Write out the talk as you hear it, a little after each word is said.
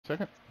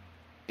second.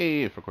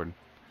 Hey, it's recording.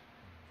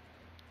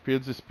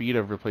 Improves the speed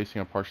of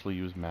replacing a partially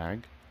used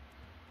mag.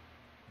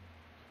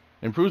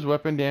 Improves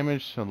weapon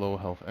damage to low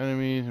health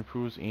enemies.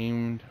 Improves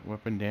aimed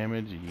weapon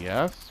damage.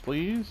 Yes,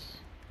 please.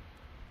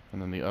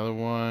 And then the other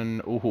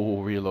one.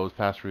 Ooh, reloads,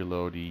 fast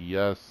reload.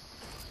 Yes.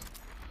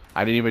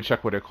 I didn't even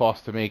check what it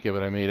cost to make it,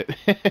 but I made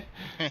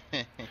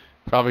it.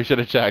 Probably should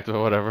have checked, but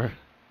whatever.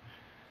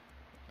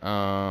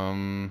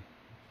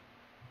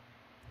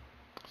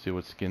 See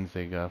what skins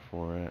they got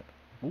for it.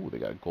 Ooh, they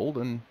got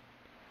golden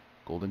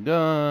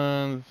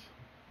guns,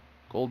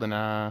 golden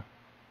eye.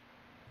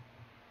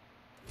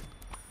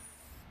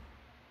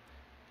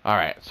 All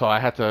right, so I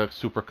had to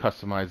super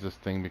customize this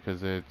thing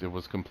because it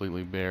was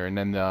completely bare, and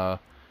then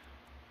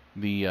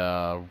the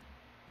El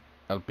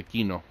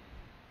Pequino.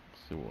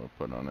 Let's see what I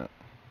put on it.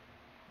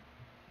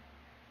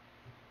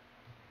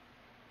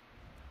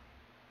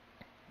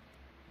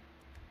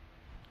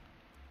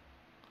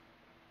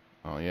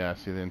 Oh yeah,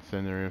 see the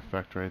incendiary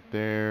effect right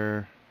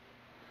there.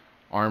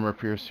 Armor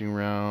piercing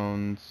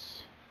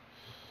rounds.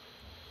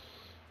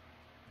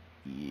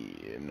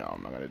 Yeah, no,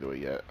 I'm not gonna do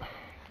it yet.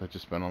 I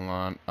just spent a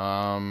lot.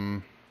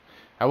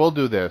 I will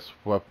do this.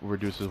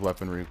 Reduces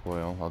weapon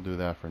recoil. I'll do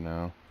that for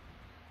now.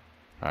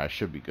 Alright,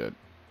 should be good.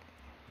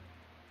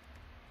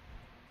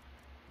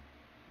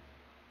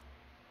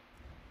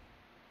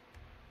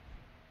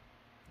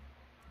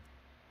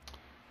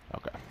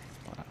 Okay.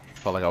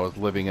 Felt like I was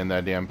living in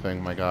that damn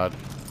thing, my god.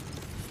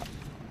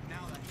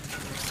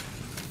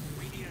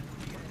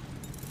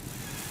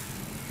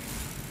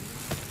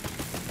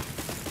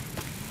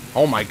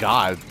 Oh my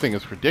god, this thing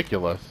is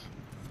ridiculous.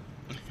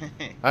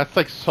 That's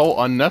like so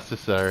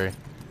unnecessary.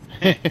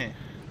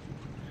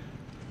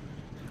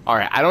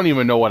 Alright, I don't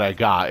even know what I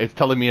got. It's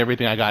telling me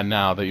everything I got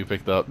now that you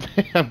picked up.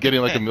 I'm getting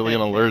like a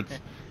million alerts.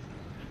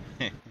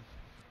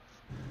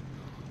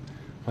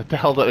 What the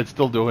hell? It's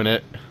still doing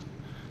it.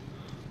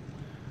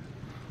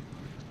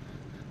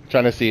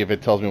 Trying to see if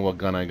it tells me what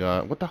gun I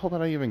got. What the hell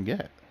did I even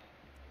get?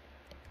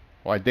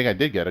 Well, I think I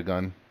did get a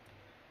gun.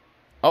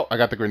 Oh, I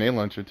got the grenade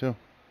launcher too.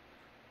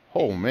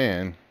 Oh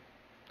man,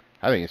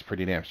 I think it's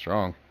pretty damn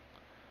strong.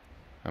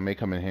 That may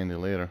come in handy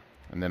later.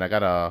 And then I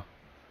got a...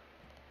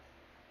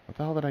 What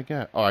the hell did I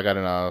get? Oh, I got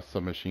a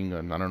submachine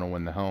gun. I don't know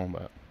when the hell,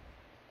 but...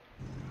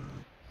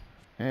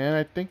 And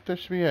I think that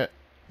should be it.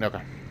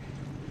 Okay.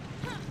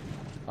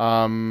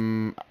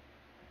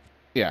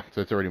 Yeah,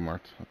 so it's already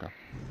marked. Okay.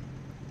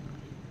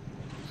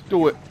 Let's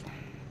do it.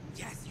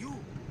 Yes, you.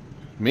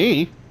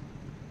 Me?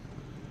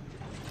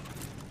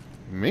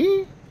 Me?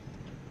 What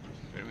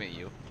do you mean,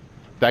 you?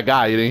 That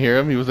guy, you didn't hear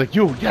him? He was like,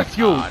 you, yes,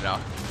 you! Oh, no.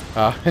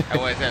 I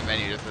went to that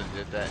menu just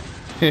did that.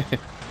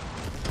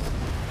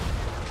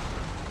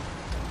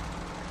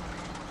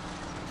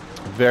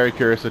 Very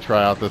curious to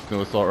try out this new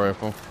assault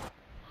rifle.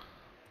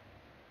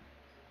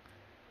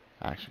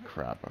 Actually,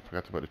 crap, I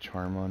forgot to put a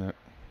charm on it.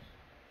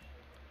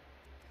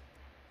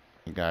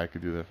 A guy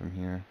could do that from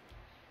here.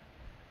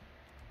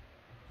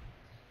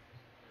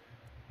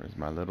 Where's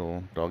my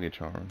little doggy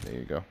charm? There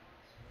you go.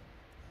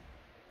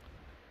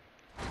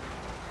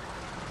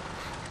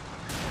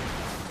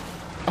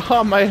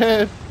 Oh, my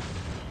head!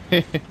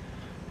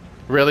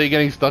 Really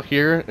getting stuck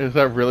here? Is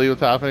that really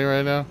what's happening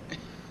right now?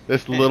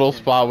 This little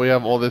spot we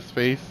have all this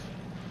space?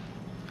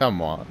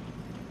 Come on.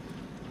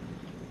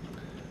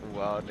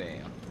 Well,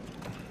 damn.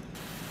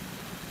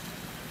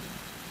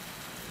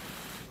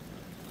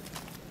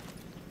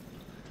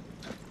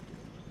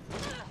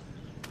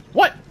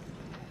 What?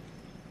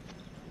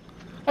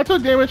 I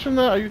took damage from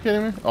that? Are you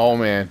kidding me? Oh,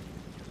 man.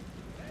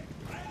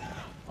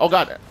 Oh,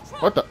 God.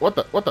 What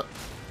the?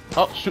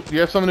 Oh, shoot.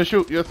 You have something to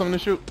shoot.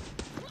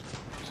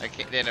 I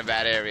can't. They're in a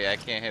bad area. I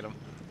can't hit them.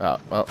 Oh,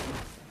 well.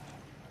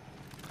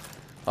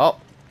 Oh.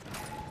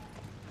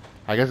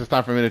 I guess it's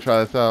time for me to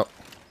try this out.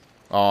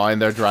 Oh,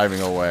 and they're driving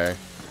away.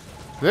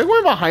 They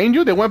went behind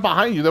you? They went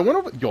behind you. They went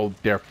over... Yo,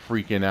 they're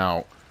freaking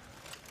out.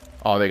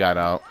 Oh, they got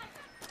out.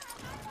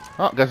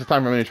 Oh, guess it's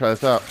time for me to try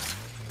this out.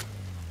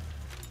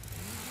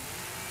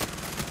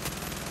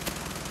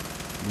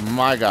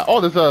 My god. Oh,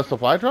 there's a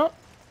supply drop?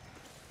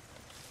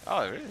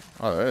 Oh, really?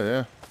 Oh,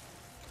 yeah.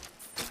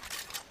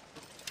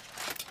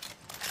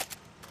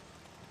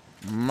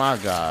 My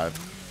god.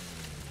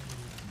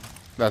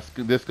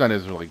 This gun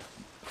is really...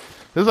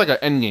 This is like an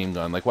endgame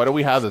gun. Like, why do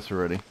we have this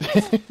already?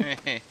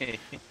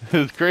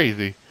 It's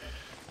crazy.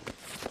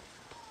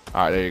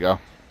 Alright, there you go.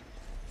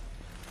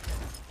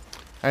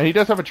 And he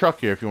does have a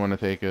truck here if you want to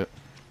take it.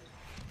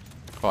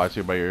 Oh, I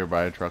see you're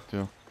by a truck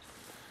too.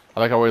 I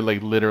like how we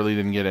like literally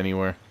didn't get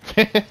anywhere.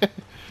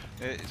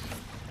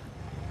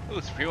 Ooh,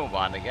 Supremo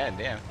Bond again.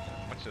 Damn. A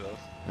bunch of those.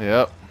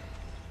 Yep.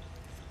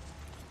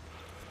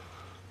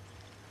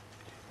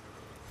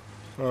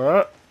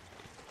 Alright.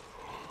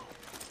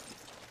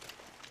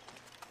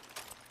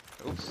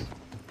 Oops.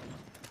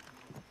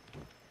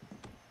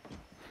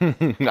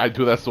 I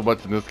do that so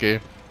much in this game.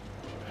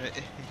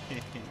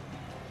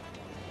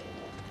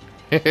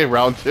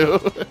 Round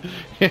 2.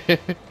 You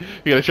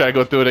gonna try to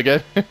go through it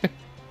again?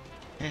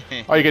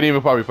 Oh, you can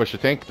even probably push the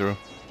tank through.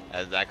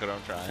 That's exactly what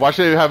I'm trying. Why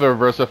should it have a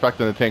reverse effect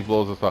and the tank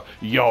blows and stuff?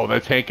 Yo, the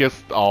tank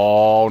is.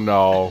 Oh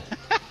no.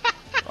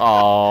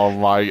 Oh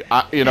my.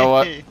 You know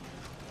what?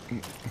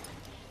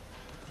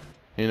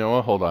 You know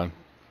what? Hold on.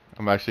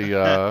 I'm actually.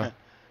 Let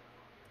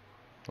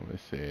me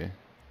see.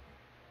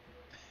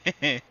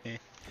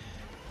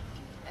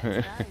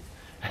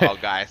 Oh,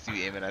 guys,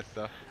 you aiming at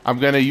stuff. I'm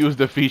gonna use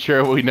the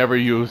feature we never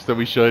used that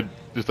we should,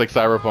 just like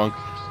Cyberpunk,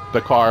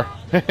 the car.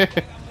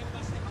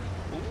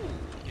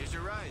 Here's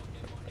your ride.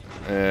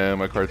 And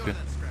my car too.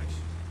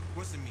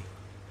 What's it mean?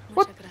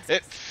 What?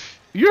 It,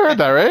 You heard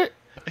that, right?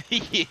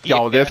 yeah.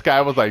 Yo, this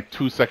guy was like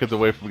 2 seconds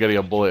away from getting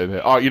a bullet in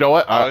it. Oh, you know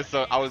what? I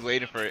was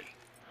waiting for it.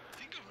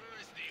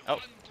 Oh.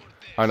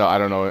 I know. I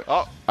don't know it.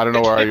 Oh. I don't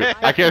know where are you.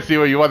 I can't see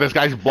where you are. This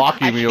guy's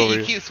blocking me over You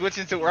here. keep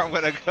switching to where I'm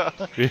gonna go.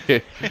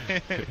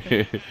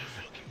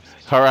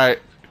 All right.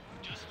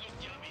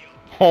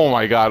 Oh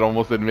my God!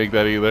 Almost didn't make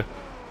that either.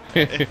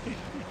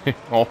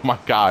 Oh my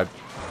God.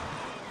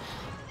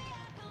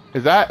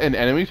 Is that an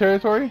enemy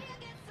territory?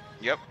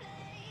 Yep.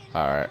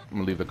 All right. I'm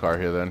gonna leave the car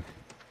here then.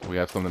 We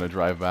have something to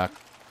drive back.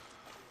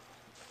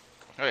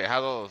 Wait,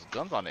 how those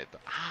guns on it?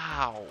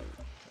 Ow.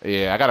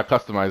 Yeah, I gotta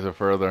customize it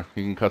further.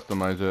 You can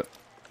customize it.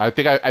 I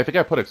think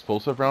I put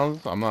explosive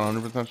rounds. I'm not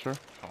 100% sure.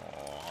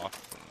 Oh,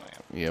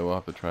 man. Yeah, we'll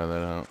have to try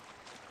that out.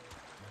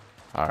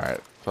 All right.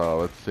 So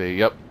let's see.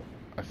 Yep.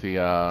 I see. Is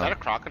that a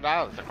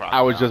crocodile? It's a crocodile.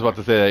 I was just about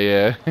to say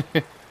that.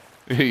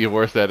 Yeah. You're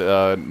worse at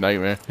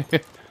nightmare.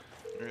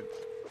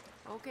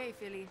 Okay,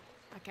 Philly.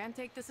 I can't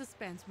take the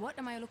suspense. What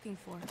am I looking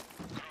for?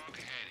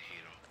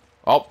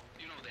 Oh,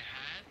 You know the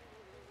hat?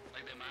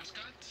 Like the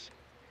mascots?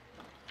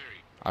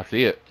 Very. I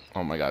see it.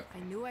 Oh my God. I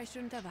knew I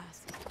shouldn't have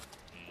asked.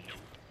 No.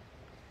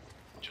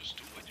 Just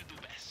do what you do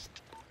best.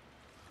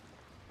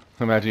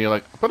 Imagine you're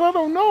like, but I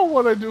don't know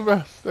what I do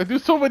best. I do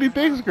so many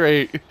things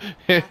great.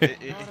 All Not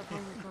of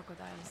hungry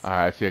crocodiles.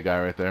 right, I see a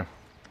guy right there.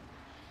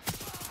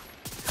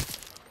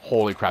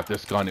 Holy crap!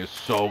 This gun is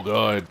so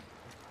good.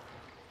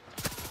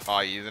 Oh,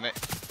 you using it?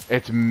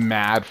 It's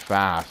mad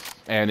fast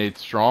and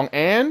it's strong.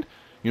 And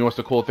you know what's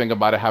the cool thing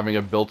about it having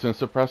a built-in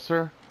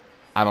suppressor?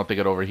 I don't think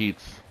it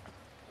overheats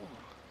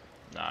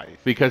Nice.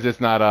 because it's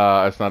not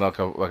like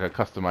a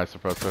customized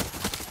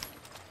suppressor.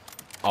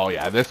 Oh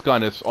yeah, this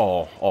gun is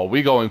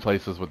we going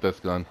places with this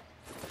gun.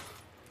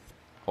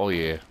 Oh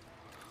yeah.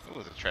 Ooh,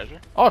 was it treasure?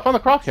 Oh, I found the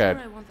croc Sure, head.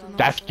 I want to know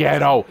That's what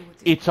ghetto. to do with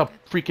this It's a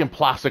pocket. freaking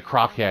plastic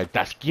croc head.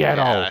 That's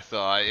ghetto. Yeah, I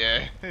saw it.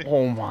 Yeah.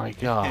 Oh my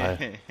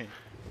God.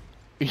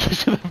 You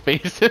see the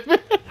face of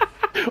it?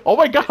 Oh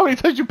my God, how many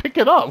times you pick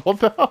it up? What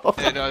the hell?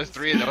 Yeah, no, there's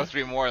three. No, there's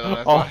three more of them.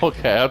 That's Oh, why.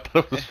 okay. I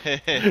thought, it was,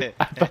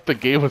 I thought the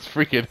game was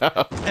freaking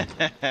out.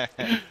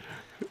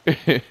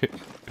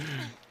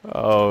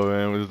 Oh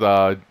man, it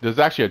was there's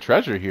actually a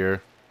treasure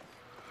here.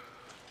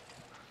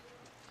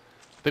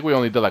 I think we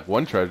only did like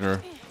one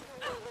treasure,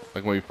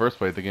 like when we first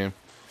played the game.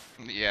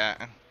 Yeah.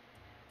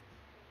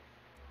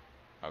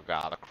 Oh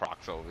God, the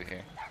croc's over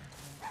here.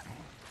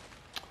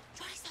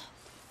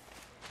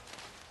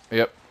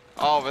 Yep,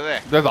 Oh, over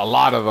there. there's a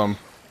lot of them.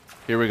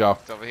 Here we go.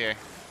 It's over here.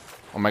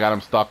 Oh my God,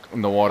 I'm stuck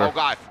in the water. Oh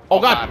God. Oh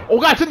God! Oh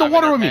God! It's in the I'm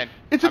water their with me. pen.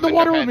 It's in I'm the their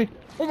water with pen. me.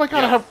 Oh my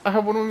God! Yeah. I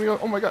have one with me.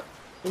 Oh my God!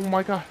 Oh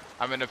my God!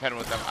 I'm in the pen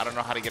with them. I don't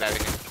know how to get out of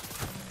here.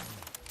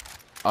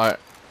 Alright.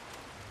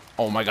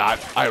 Oh my God!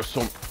 I have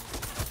so.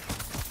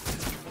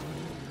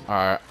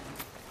 Alright.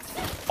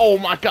 Oh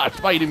my God! It's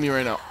biting me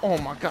right now. Oh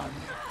my God!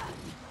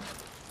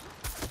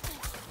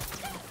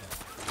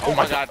 Oh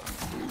my God.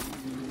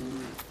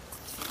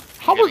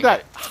 How was Getting that?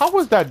 it. How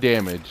was that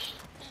damaged?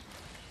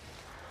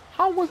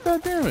 How was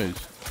that damaged?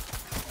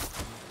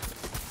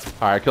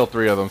 Alright, I killed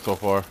 3 of them so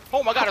far.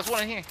 Oh my God, there's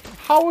one in here.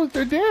 How was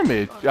their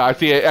damage? Yeah, I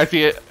see it. I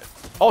see it.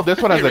 Oh,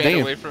 this one has He a ran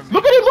name. away from me.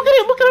 Look at it! Look at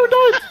it! Look at how it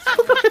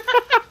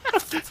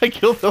died! I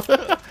killed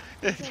him.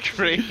 That's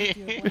great.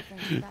 Your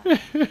boyfriend's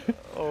back.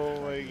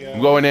 Oh my God.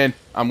 I'm going in.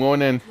 I'm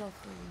going in. Love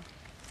for you.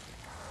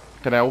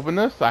 Can I open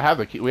this? I have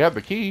the key. We have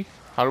the key.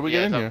 How do we Yeah,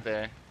 get in it's here? up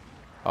there.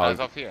 Oh, Oh, it's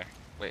up here.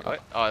 Wait,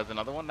 what? Oh, there's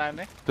another one down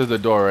there? there's a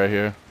door right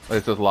here.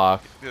 It says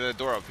locked. There's a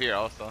door up here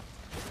also.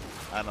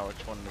 I don't know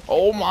which one.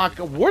 Oh my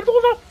God! Where did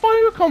all that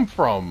fire come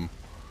from?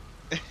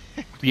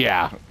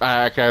 Yeah,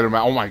 I can't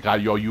remember. Oh my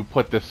God, yo, you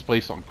put this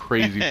place on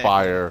crazy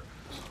fire.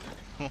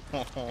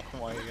 Oh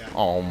my God.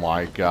 Oh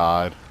my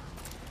God.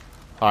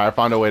 All right, I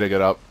found a way to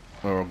get up.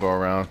 We'll go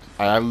around.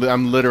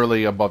 I'm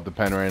literally above the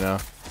pen right now.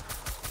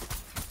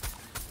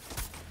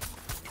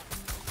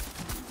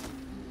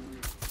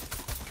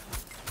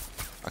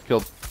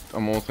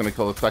 I'm almost gonna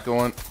kill the second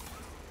one.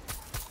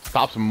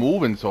 Stops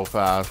moving so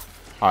fast.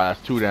 All right,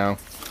 that's 2 down.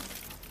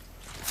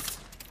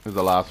 Here's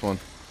the last one.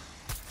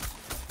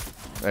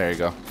 There you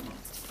go.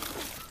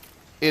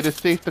 It is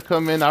safe to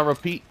come in. I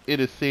repeat, it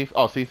is safe.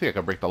 Oh, see, I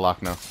can break the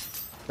lock now.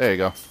 There you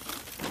go.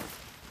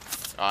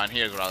 Oh, and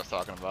here's what I was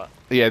talking about.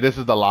 Yeah, this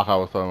is the lock I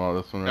was talking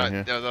about. This one right No,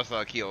 here. there was also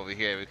a key over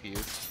here we could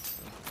use.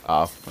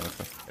 Oh, okay.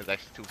 There's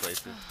actually 2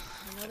 places.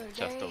 Another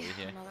Just day, over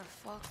here. another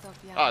fucked up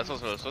Oh, that's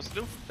what we're supposed to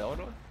do? That what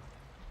it was?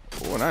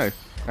 Oh, nice.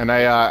 And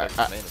That's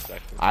the main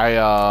objective. I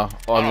Oh,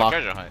 no, unlocked.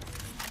 treasure hunt.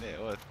 Yeah, it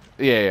was.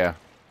 Yeah, yeah.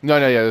 No,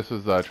 no, yeah, this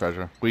is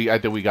treasure. I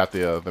think we got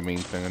the main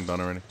thing and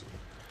done already.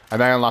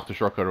 And I unlocked the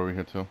shortcut over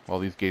here too. All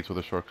these gates with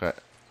a shortcut.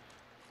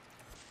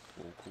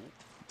 Cool, cool.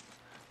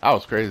 That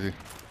was crazy.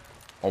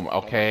 Oh,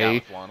 okay. Oh my God,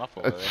 it's blowing up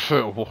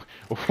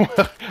over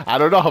there. I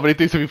don't know how many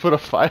things have we put on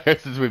fire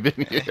since we've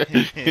been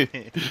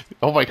here.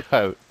 Oh my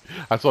god.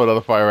 I saw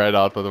another fire right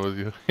now. I thought it was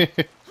you.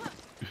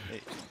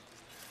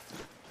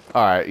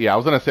 Alright, yeah, I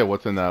was gonna say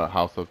what's in that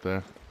house up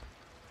there.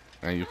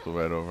 And you flew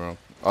right over.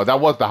 Oh, that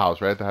was the house,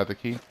 right? That had the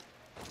key?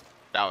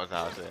 That was the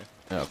house there.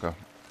 Yeah, okay.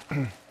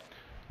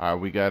 Alright,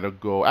 we gotta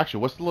go.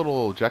 Actually, what's the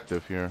little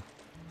objective here?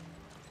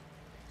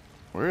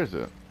 Where is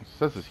it? It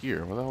says it's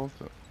here. Where the hell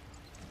is it?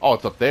 Oh,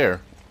 it's up there.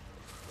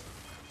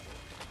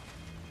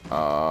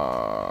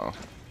 I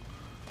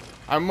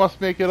must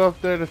make it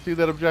up there to see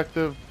that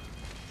objective.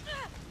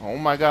 Oh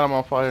my god, I'm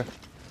on fire.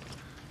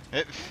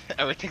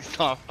 Everything's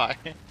still on fire.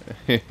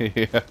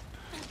 Yeah.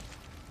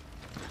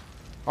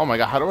 Oh my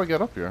god, how do I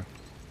get up here?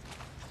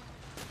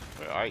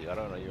 Where are you? I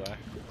don't know you are.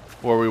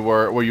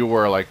 Where you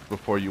were like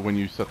before when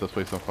you set this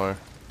place on fire.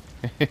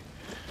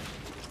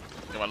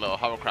 My little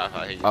hovercraft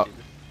out here. Oh,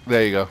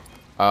 there you go.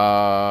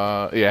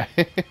 Yeah.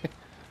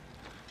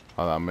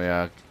 Hold on, may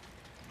I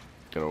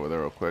get over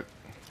there real quick?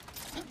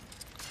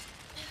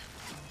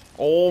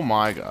 Oh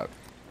my god.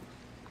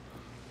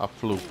 I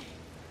flew.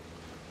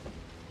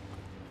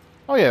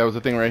 Oh yeah, there was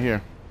a thing right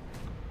here.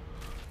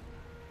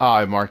 Ah,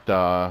 I marked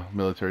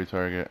military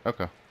target.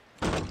 Okay.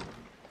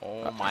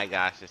 Oh my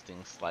gosh, this thing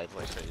slides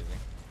like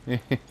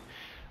crazy.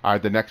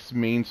 Alright, the next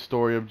main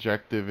story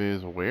objective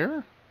is where?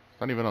 It's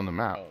not even on the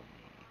map.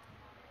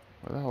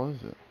 Where the hell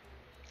is it?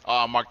 Oh,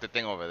 I marked the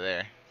thing over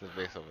there. The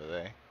base over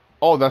there.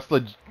 Oh, that's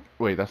the...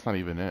 Wait, that's not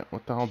even it.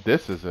 What the hell?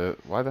 This is it.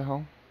 Why the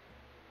hell?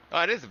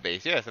 Oh, it is a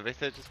base. Yeah, it's a base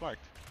that I just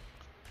marked.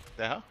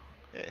 The hell?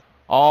 Yeah.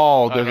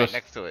 Oh, Oh, there's right a...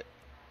 next to it.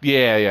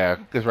 Yeah, yeah.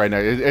 It's right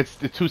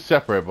next. It's two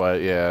separate,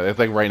 but yeah, it's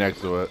like right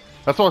next to it.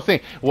 That's what I was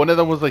saying. One of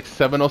them was like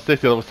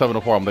 706, the other was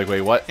 704. I'm like,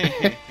 wait, what?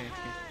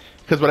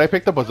 Because what I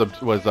picked up was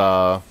what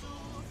the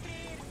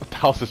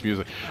hell's this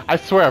music? I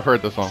swear I've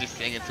heard this song. She's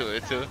singing to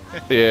it too.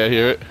 Yeah,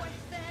 hear it.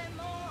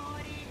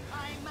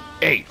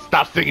 Hey,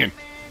 stop singing.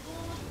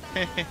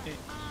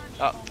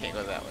 Oh, can't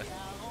go that way.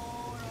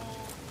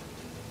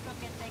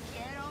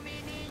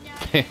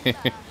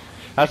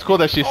 That's cool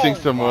that she sings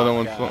Oh to more than my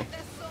one God. song.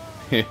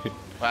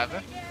 What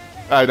happened?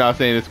 I'm not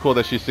saying it's cool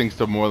that she sings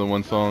to more than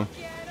one song.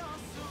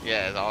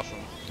 Yeah, it's awesome.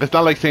 It's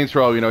not like Saints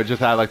Row, you know, it just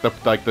had like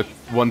the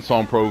one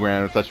song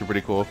program. It's actually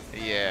pretty cool.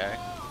 Yeah.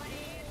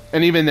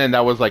 And even then,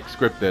 that was like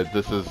scripted.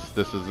 This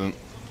isn't.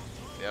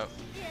 Yep.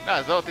 No,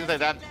 it's little things like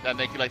that that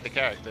make you like the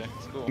character.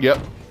 It's cool. Yep.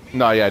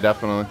 No, yeah,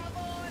 definitely.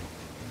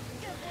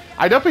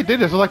 I definitely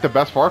did. This is like the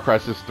best Far Cry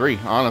since 3.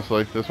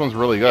 Honestly, this one's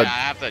really good. Yeah, I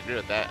have to agree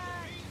with that.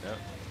 Yep.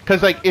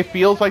 Cause like it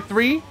feels like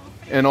 3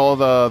 in all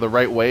the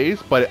right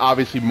ways, but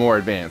obviously more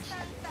advanced.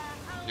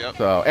 Yep.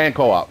 So and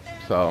co-op.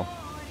 So.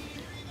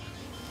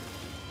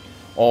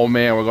 Oh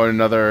man, we're going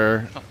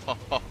another.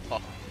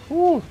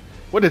 Woo.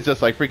 What is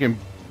this, like freaking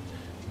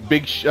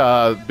big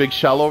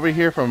shell over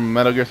here from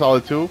Metal Gear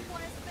Solid 2?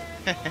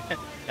 And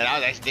I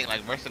was actually thinking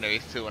like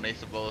Mercenaries too when they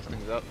used to blow those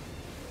things up.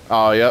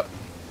 Oh yep.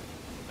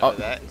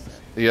 Remember that?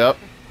 Yep.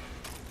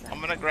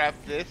 I'm gonna grab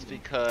this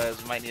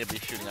because we might need to be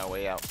shooting our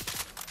way out.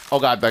 Oh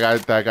god,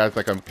 that guy's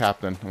like I'm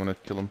captain. I'm gonna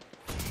kill him.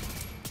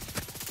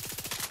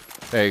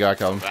 There you go, I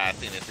killed him. But I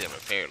seen this thing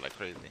repaired like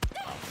crazy.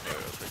 Repair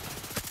real quick.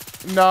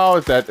 No,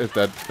 it's dead. It's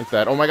dead. It's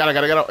dead. Oh my god, I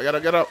gotta get up. I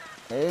gotta get up.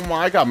 Oh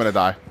my god, I'm gonna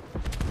die.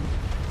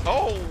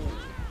 Oh!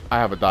 I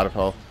have a dot of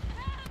health.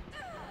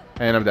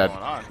 And I'm dead. What's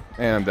going on?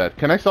 And I'm dead.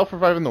 Can I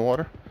self-revive in the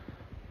water?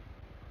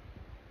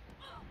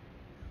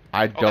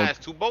 I Oh, don't. that has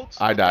 2 boats?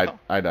 I What the died. hell?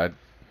 I died.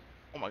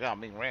 Oh my god, I'm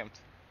being rammed.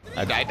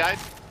 I died?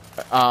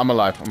 I'm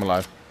alive. I'm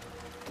alive.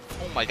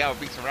 Oh my god,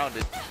 we're being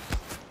surrounded.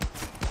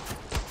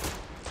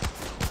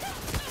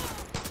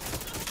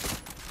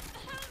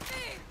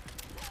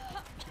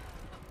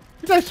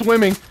 You guys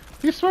swimming?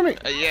 He's swimming.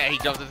 Yeah, he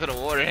jumped into the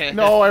water.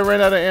 No, I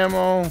ran out of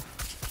ammo.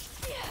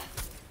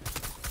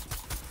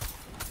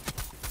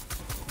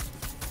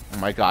 Oh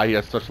my god, he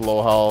has such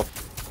low health.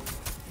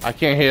 I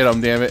can't hit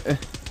him, damn it.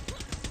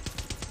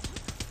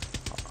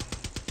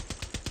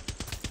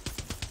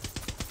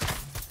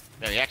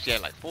 Yeah, he actually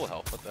had like full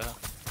health. What the hell?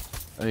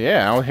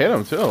 Yeah, I'll hit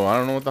him too. I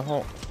don't know what the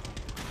hell.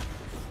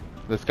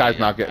 This guy's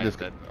Yeah, not getting guy's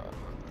this. dead.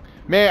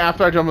 Man,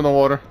 after I jump in the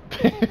water,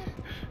 I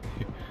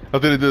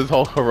was gonna do this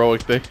whole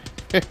heroic thing.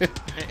 like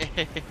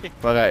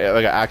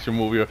an action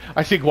movie.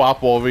 I see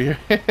Guapo over here.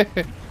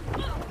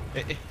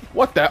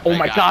 What the? Oh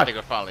my I god! think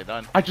we're finally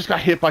done. I just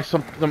got hit by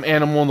some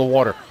animal in the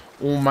water.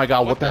 Oh my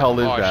god! What the hell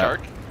is a that?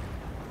 Shark?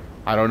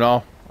 I don't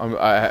know.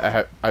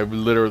 I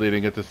literally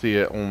didn't get to see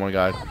it. Oh my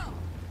god!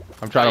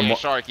 I'm trying Oh, to. yeah,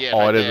 shark, yeah, Oh,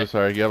 right it is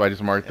there. a shark. Yep, I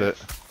just marked it.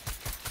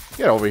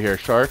 Get over here,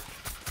 shark.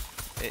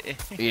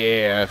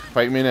 Yeah,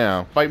 fight me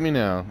now. Fight me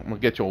now. I'm gonna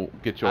get your.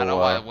 I don't know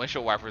why the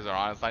windshield wipers are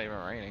on. It's not even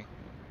raining.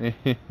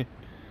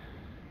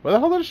 Where the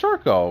hell did the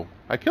shark go?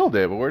 I killed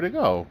it, but where'd it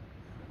go?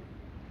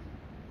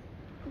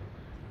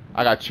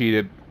 I got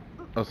cheated.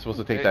 I was supposed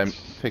to take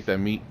that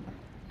meat.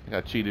 I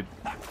got cheated.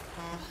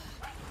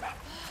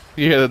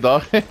 You hear the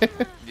dog?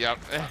 Yep.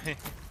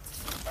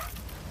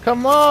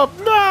 Come up!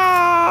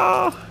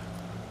 No!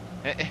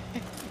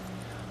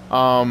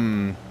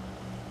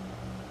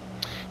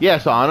 Yeah,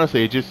 so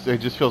honestly, it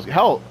just feels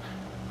hell.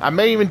 I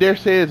may even dare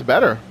say it's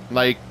better,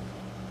 like,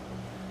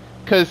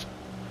 cause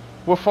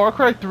with Far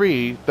Cry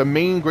 3, the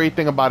main great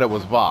thing about it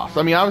was Voss.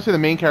 I mean, obviously the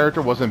main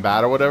character wasn't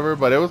bad or whatever,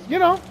 but it was, you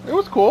know, it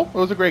was cool. It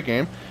was a great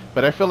game.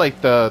 But I feel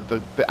like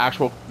the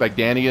actual like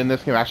Danny in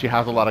this game actually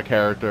has a lot of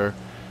character.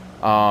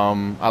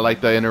 I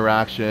like the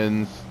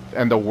interactions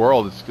and the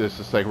world is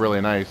just like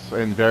really nice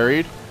and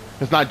varied.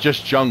 It's not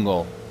just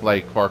jungle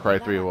like Far Cry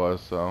 3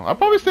 was. So I'll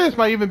probably say this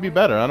might even be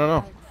better. I don't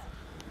know.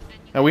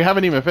 And we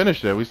haven't even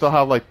finished it. We still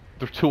have like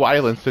 2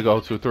 islands to go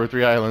to, 2 or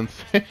 3 islands.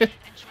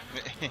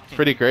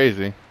 Pretty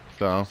crazy.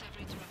 So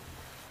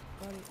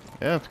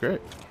yeah, it's great.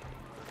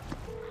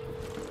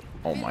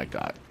 Oh my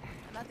god.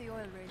 Not the oil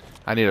rig.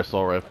 I need a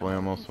assault rifle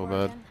ammo so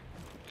bad. Again?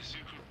 The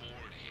secret board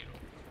here.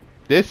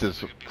 This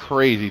is a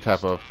crazy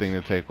type of thing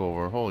to take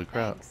over. Holy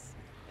crap. Thanks.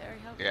 Very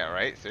helpful. Yeah,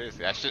 right.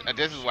 Seriously, I should.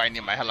 This is why I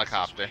need my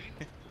helicopter.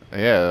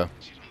 Yeah.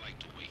 She don't like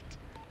to wait.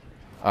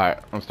 Alright,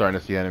 I'm starting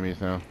to see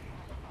enemies now.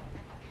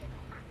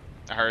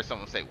 I heard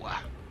someone say, "Wow."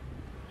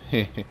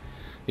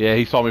 Yeah,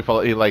 he saw me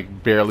for he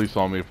like barely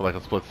saw me for like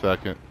a split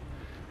second.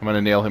 I'm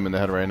gonna nail him in the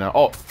head right now.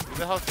 Oh, Who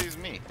the hell sees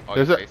me? Oh,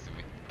 There's he's a- facing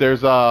me.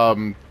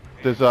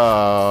 there's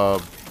a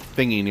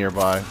thingy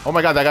nearby. Oh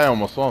my god, that guy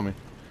almost saw me.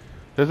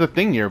 There's a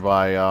thing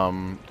nearby.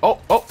 Oh.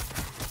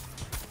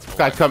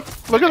 Guy, come.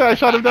 Look at that! I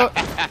shot him down.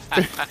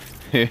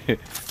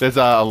 There's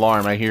a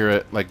alarm. I hear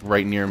it like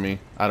right near me.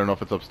 I don't know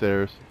if it's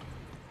upstairs.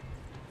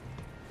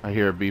 I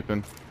hear it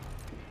beeping.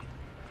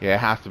 Yeah, it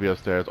has to be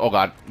upstairs. Oh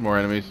god, more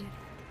enemies.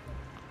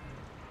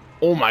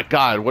 Oh my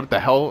god, what the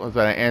hell is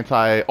that? An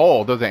anti?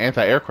 Oh, there's an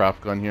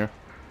anti-aircraft gun here.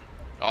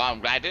 Oh, I'm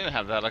glad I didn't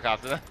have the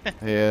helicopter.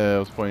 Yeah, it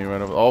was pointing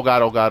right over. Oh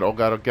god, oh god, oh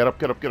god! Get up,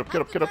 get up, get up,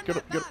 get up, get up, get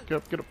up, get up, get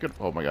up, get up, get up!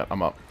 Oh my god,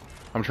 I'm up.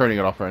 I'm turning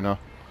it off right now.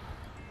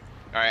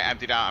 All right,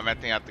 emptied out. I'm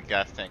emptying out the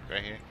gas tank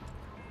right here.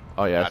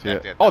 Oh yeah, I Not see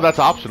empty it. at Oh, that. that's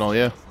optional,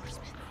 yeah.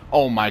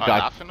 Oh my Oh,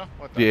 god. optional?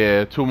 What the?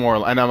 Yeah, 2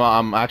 more, and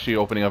I'm actually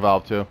opening a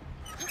valve too.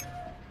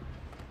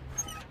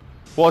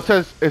 Well, it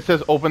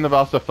says open the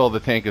valves to fill the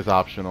tank is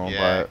optional,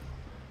 Yeah.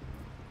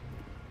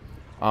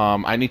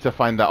 but I need to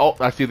find that. Oh,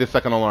 I see the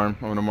second alarm.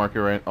 I'm gonna mark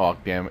it right. Oh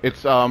damn,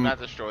 it's Not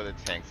destroy the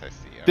tanks. I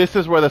see. This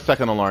is where the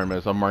second alarm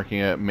is. I'm marking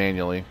it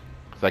manually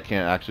because I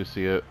can't actually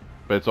see it,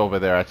 but it's over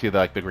there. I see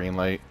the green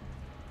light.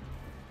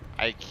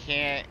 I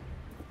can't.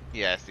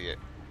 Yeah, I see it.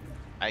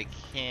 I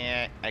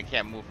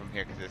can't move from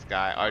here because this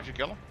guy. Oh, did you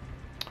kill him?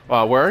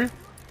 Where are you?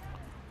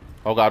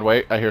 Oh god,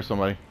 wait! I hear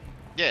somebody.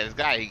 Yeah, this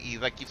guy. He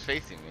like keeps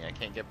facing me. I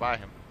can't get by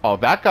him. Oh,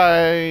 that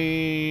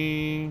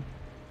guy.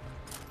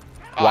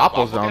 Oh,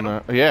 Guapo's Guapo down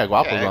get there. Yeah,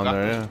 Guapo's Yeah, down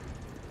there. Yeah.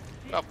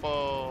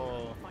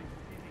 Guapo.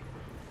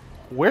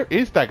 Where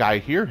is that guy? I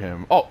hear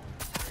him. Oh,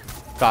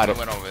 got He him.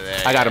 went over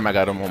there. I got him. I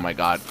got him. Oh my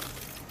god,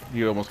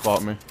 he almost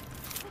caught me.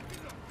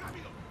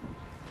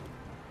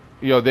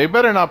 Yo, they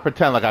better not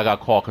pretend like I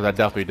got caught because I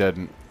definitely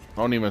didn't.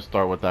 Don't even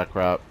start with that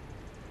crap.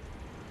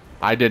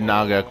 I did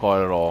not get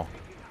caught at all.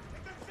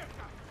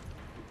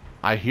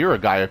 I hear a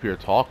guy up here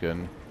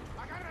talking.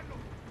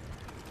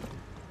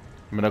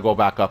 I'm gonna go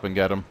back up and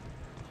get him.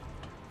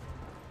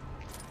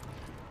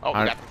 Oh, we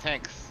I- got the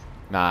tanks.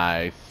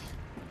 Nice.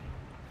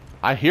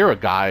 I hear a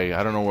guy.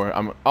 I don't know where.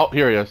 Oh,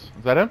 here he is. Is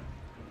that him?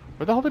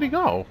 Where the hell did he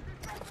go?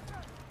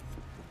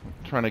 I'm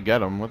trying to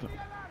get him. What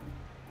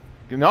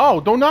the... No,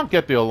 do not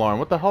get the alarm.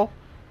 What the hell?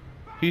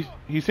 He's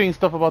saying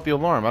stuff about the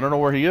alarm. I don't know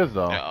where he is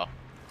though. Uh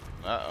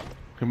oh. Uh oh.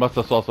 He must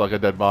have saw like a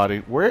dead body.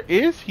 Where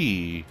is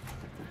he?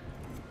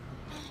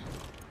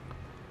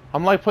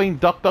 I'm like playing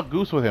Duck Duck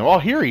Goose with him. Oh,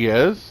 here he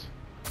is.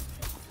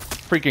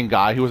 Freaking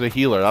guy. He was a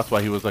healer. That's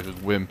why he was like a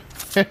wimp.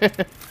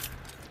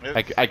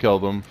 I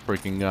killed him.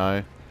 Freaking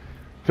guy.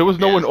 There was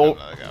no one.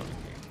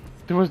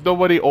 There was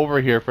nobody over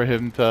here for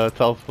him to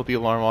tell us to put the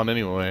alarm on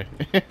anyway.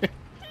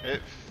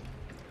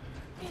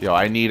 Yo,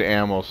 I need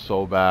ammo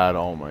so bad.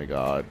 Oh my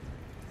god.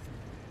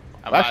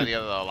 I'm by Actually- the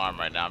other alarm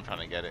right now. I'm trying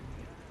to get it.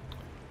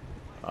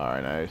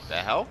 Alright, nice. The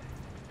hell?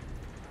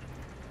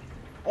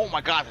 Oh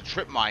my god, the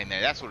trip mine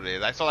there. That's what it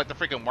is. I saw like the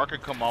freaking marker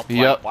come up.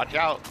 Yep. Like, watch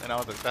out. And I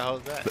was like, the hell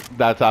is that?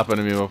 That's happened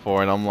to me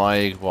before, and I'm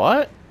like,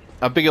 what?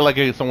 I'm thinking like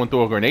someone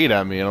threw a grenade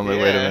at me, and I'm like,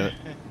 wait a minute.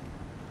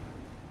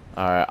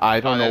 Alright, I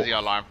don't There's know. the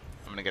alarm.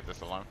 I'm gonna get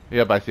this alarm.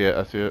 Yep, I see it.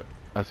 I see it.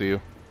 I see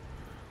you.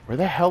 Where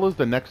the hell is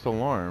the next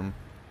alarm?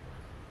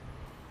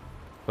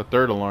 The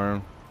third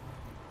alarm.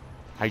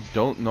 I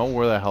don't know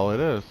where the hell it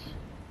is.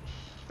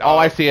 Oh,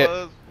 I see it.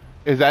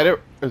 Is that it?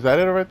 Is that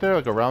it right there?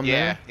 Like around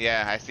Yeah, there?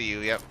 yeah, I see you.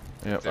 Yep.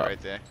 Yep. It's it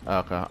right there.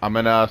 Okay. I'm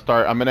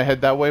gonna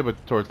head that way,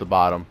 but towards the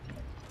bottom.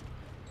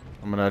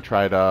 I'm gonna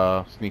try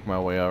to sneak my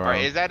way around.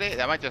 Alright, is that it?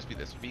 That might just be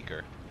the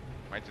speaker.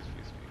 Might just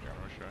be a speaker.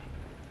 I'm not sure.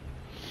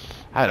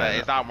 I don't know.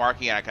 It's not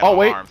marking it. Oh,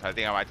 wait. Alarms. I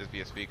think it might just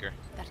be a speaker.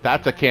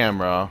 That's a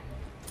camera.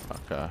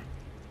 Okay.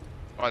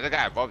 Oh, there's a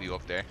guy above you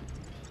up there.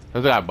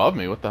 There's a guy above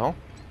me. What the hell?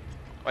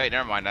 Wait,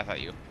 never mind. That's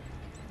not you.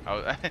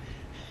 Oh,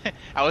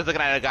 I was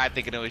looking at a guy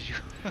thinking it was you.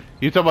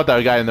 You talking about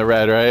that guy in the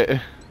red, right?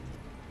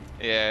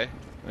 Yeah.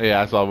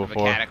 Yeah, I saw The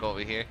before. mechanic over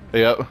here.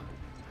 Yep.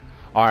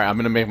 Alright, I'm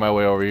gonna make my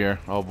way over here.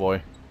 Oh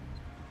boy.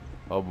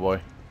 Oh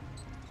boy.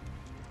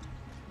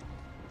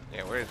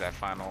 Yeah, where is that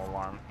final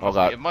alarm? Oh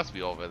god. It must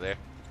be over there.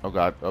 Oh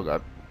god. Oh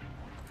god.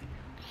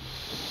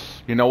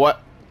 You know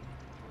what?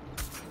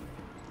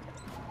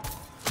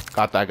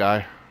 Got that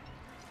guy.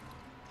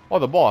 Oh,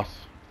 the boss.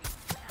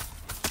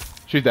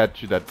 She's dead.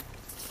 She's dead.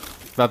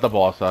 Not the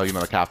boss, you know,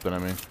 the captain, I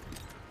mean.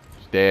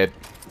 She's dead.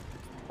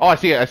 Oh, I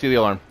see it. I see the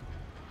alarm.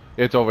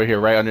 It's over here,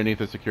 right underneath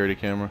the security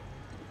camera.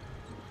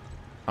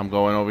 I'm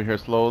going over here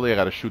slowly. I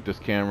gotta shoot this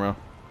camera.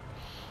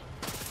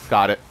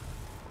 Got it.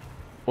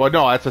 Well,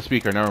 no, that's a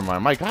speaker. Never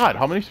mind. My god,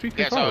 how many speakers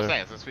Yeah, that's what I are was there?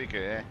 saying. It's a speaker,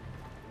 yeah.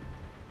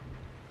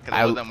 Because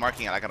I wasn't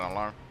marking it like an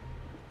alarm.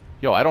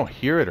 Yo, I don't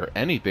hear it or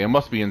anything. It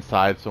must be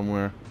inside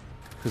somewhere.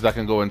 Because I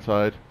can go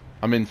inside.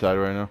 I'm inside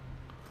right now.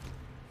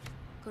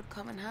 Could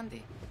come in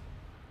handy.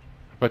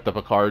 Picked up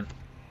a card.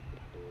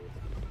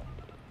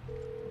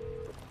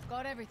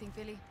 Got everything,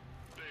 Billy.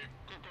 The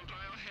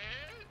crocodile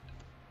head?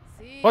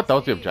 See, What? That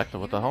was the see, objective.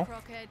 What you the hell?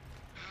 crockhead.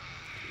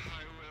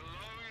 I will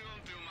love you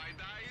until my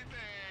dying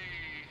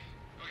day.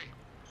 Okay,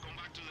 come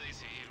back to the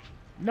AC.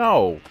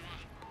 No.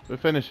 We're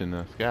finishing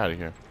this. Get out of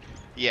here.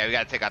 Yeah, we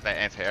gotta take out that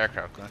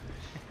anti-aircraft gun.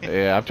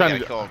 Yeah, I'm We trying gotta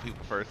to kill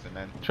people first and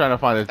then... trying to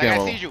find this That guy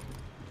damn. sees you.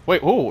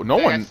 Wait, who? No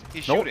That one. guy's-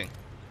 He's no, shooting.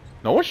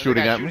 no one's There's a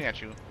shooting guy at shooting me.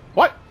 at you.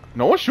 What?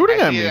 No one's shooting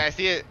at me. I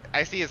see it.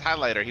 I see his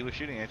highlighter. He was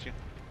shooting at you.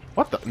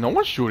 What the? No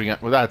one's shooting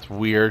at. Well, that's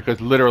weird. Because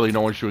literally,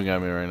 no one's shooting at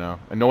me right now,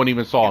 and no one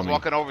even saw He's me.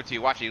 walking over to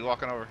you. Watch it. He's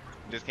walking over.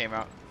 Just came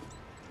out.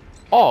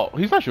 Oh,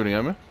 he's not shooting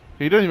at me.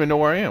 He doesn't even know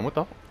where I am. What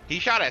the? He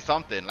shot at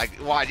something. Like,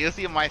 watch. You'll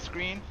see on my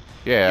screen.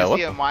 Yeah. You What?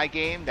 see The? in my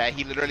game that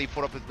he literally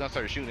put up his gun, and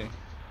started shooting.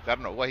 I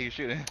don't know what he was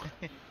shooting.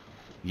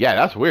 Yeah,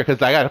 that's weird.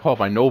 Because I got a call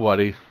by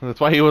nobody. That's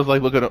why he was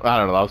like looking. I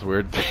don't know. That was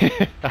weird.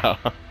 I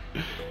don't know.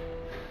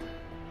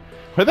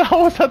 Where the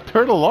hell was that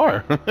third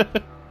alarm?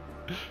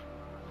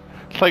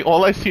 It's like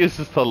all I see is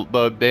just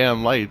the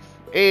damn lights.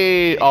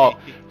 Hey, oh,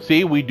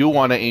 see, we do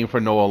want to aim for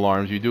no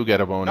alarms. You do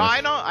get a bonus. No,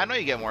 I know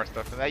you get more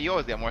stuff than that. You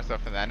always get more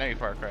stuff than that. I know you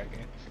Far Cry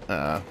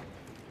game.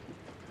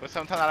 But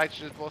sometimes I like to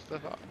just blow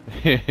stuff up.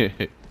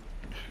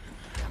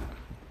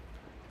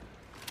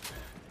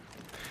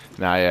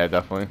 Nah, yeah,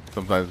 definitely.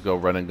 Sometimes go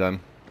run and gun.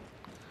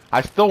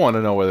 I still want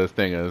to know where this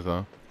thing is,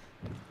 though.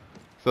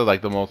 So,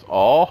 like, the most...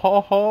 Oh,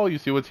 ho, ho. You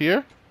see what's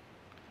here?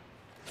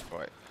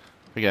 What?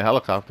 We get a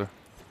helicopter.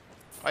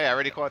 Oh yeah, I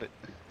already caught it.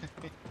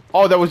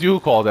 Oh, that was you who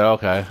called it.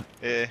 Okay.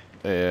 Yeah.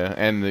 Yeah,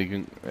 and you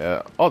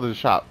can... oh, there's a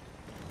shop.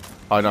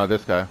 Oh, no,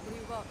 this guy. What do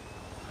you got?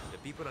 The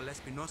people at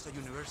Espinosa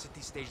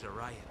University staged a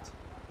riot,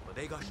 but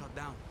they got shot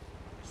down.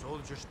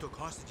 Soldiers took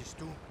hostages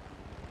too.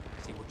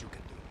 See what you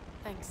can do.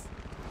 Thanks.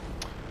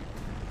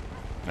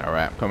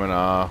 Alright, I'm coming,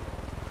 Hello.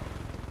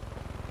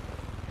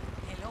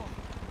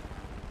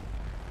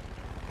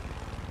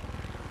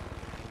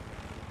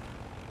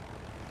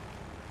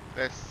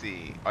 Let's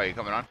see. Oh, you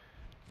coming on?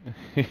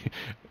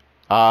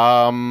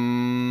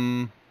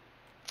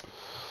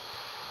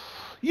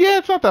 Yeah,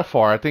 it's not that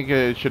far. I think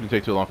it shouldn't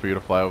take too long for you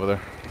to fly over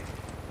there.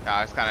 No,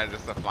 it's kind of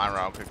just a flying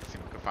around quick to see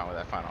if we can find where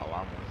that final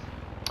alarm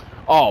was.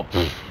 Oh,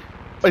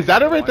 pfft. Is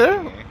that it right there?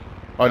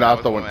 Oh, no, that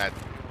that's the was one. Yeah,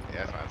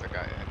 that's one I took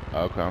out, yeah.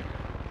 Okay.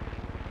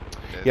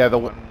 There's Yeah, the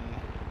one.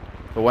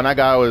 The one I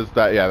got was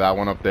that, yeah, that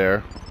one up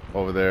there.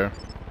 Over there.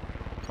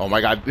 Oh my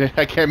god,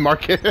 I can't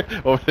mark it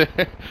over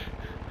there.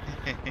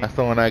 That's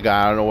the one I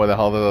got. I don't know where the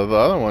hell the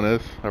other one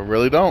is. I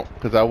really don't.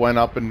 Because I went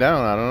up and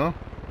down. I don't know.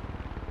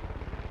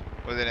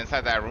 Was it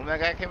inside that room that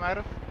guy came out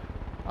of?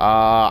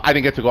 I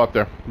didn't get to go up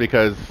there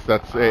because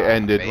it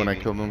ended when I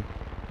maybe. killed him.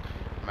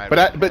 Might But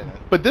have been there.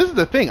 but this is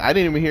the thing. I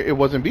didn't even hear it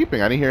wasn't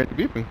beeping. I didn't hear it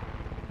beeping.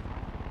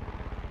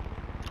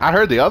 I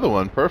heard the other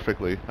one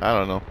perfectly. I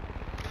don't know.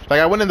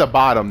 Like I went in the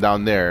bottom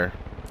down there.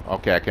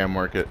 Okay, I can't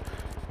mark it.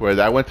 Where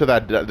I went to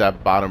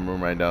that bottom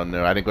room right down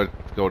there. I didn't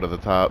go to the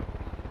top.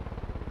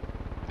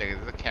 There's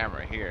a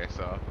camera here,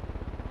 so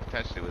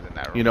potentially was in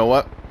that room. You know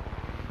what?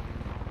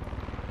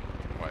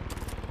 What?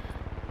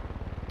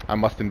 I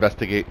must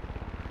investigate.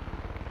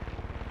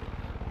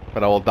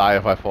 But I will die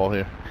if I fall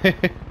here.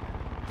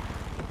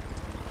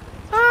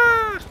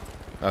 Ah!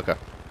 Okay.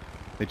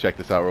 Let me check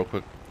this out real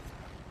quick.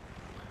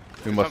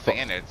 We There's must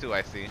something in there too.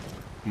 I see.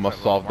 must Like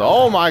a solve the. little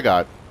Oh my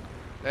god.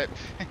 That-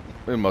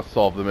 We must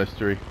solve the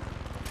mystery.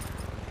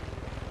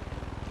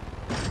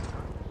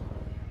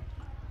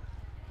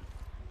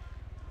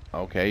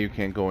 Okay, you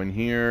can't go in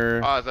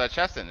here. oh, there's a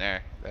chest in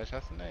there. There's a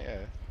chest in there.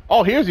 Yeah.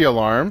 Oh, here's the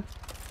alarm.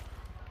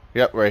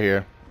 Yep, right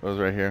here. It was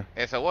right here.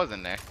 Yeah, so it was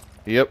in there.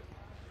 Yep.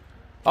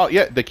 Oh,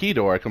 yeah, the key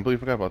door. I completely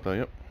forgot about that.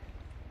 Yep.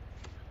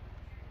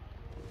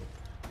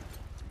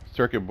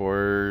 Circuit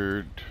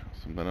board.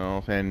 Something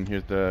else. And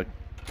here's the...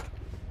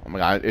 Oh my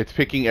god, it's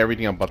picking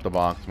everything up but the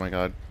box. My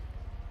god.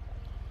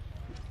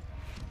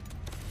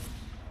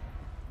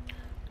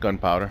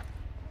 Gunpowder.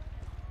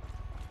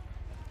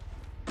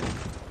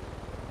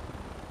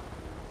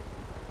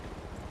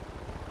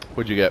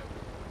 What'd you get?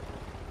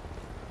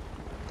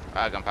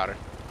 Gunpowder.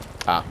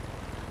 Ah.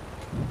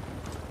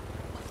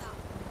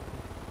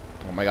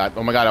 Oh my god,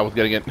 I was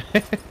getting it.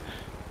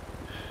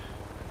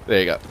 There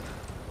you go.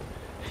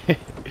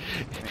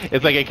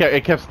 It's like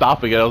it kept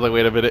stopping it. I was like,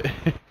 wait a minute.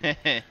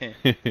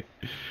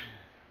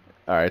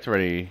 Alright, it's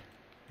ready.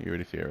 You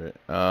already see it.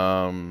 What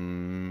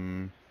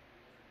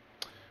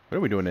are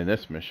we doing in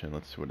this mission?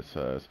 Let's see what it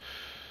says.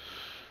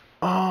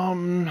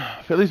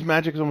 Philly's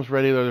magic is almost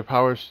ready. Are there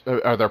powers?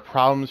 Are there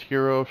problems,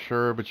 hero?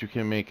 Sure, but you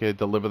can make it.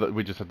 Deliver the.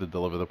 We just have to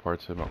deliver the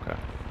parts to him. Okay.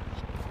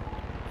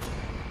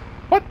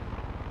 What?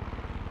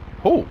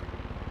 Oh.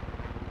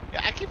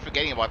 Yeah, I keep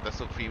forgetting about the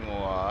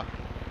Supremo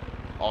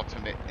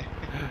ultimate.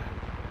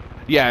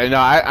 Yeah, no,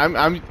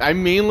 I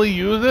mainly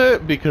use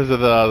it because of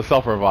the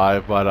self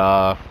revive,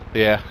 but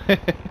yeah,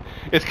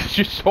 it's because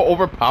you're so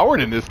overpowered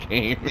in this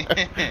game,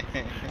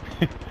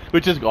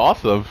 which is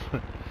awesome.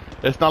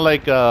 It's not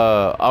like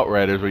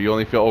Outriders where you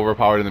only feel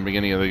overpowered in the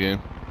beginning of the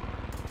game.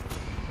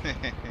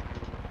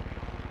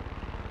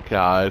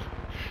 God,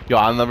 yo,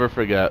 I'll never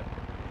forget.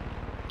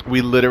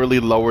 We literally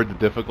lowered the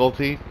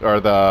difficulty, or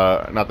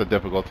not the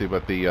difficulty,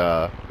 but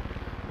the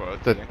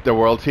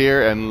world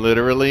tier, and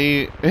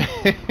literally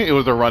it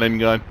was a run and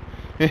gun,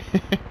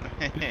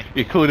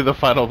 including the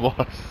final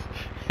boss.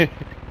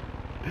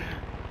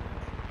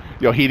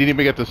 Yo, he didn't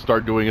even get to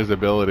start doing his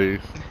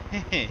abilities.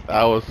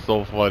 That was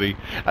so funny.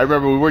 I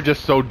remember we were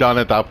just so done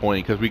at that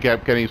point because we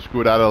kept getting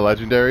screwed out of the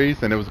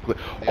legendaries, and it was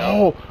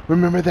oh,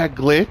 remember that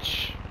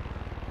glitch?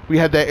 We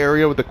had that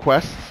area with the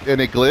quests, and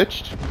it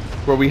glitched,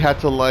 where we had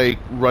to like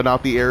run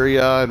out the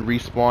area and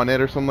respawn it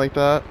or something like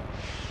that.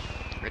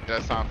 It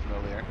does sound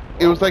familiar.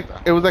 It was like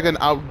an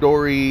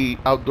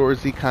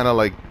outdoorsy kind of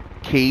like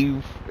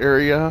cave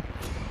area,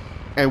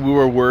 and we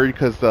were worried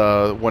because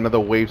one of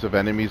the waves of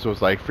enemies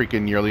was like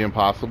freaking nearly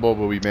impossible,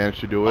 but we managed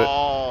to do it.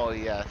 Oh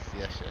yes.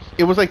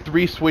 It was like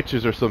 3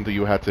 switches or something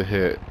you had to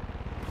hit,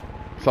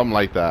 something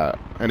like that,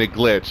 and it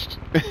glitched.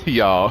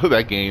 Y'all,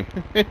 that game.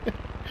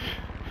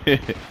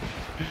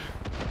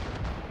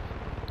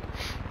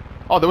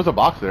 Oh, there was a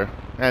box there.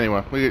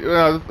 Anyway,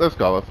 let's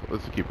go.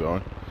 Let's keep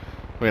going.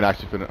 We can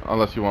actually finish,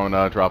 unless you want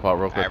to drop out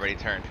real quick. I already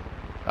turned.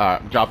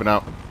 Alright, I'm dropping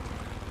out.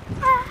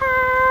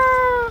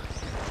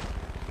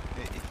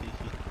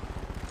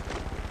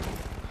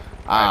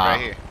 I'm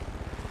right here.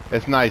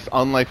 It's nice.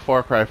 Unlike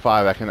Far Cry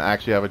 5, I can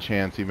actually have a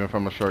chance even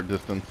from a short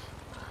distance.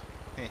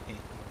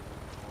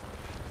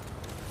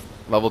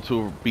 Level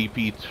 2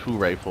 BP2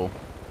 rifle.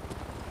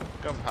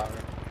 Gunpowder.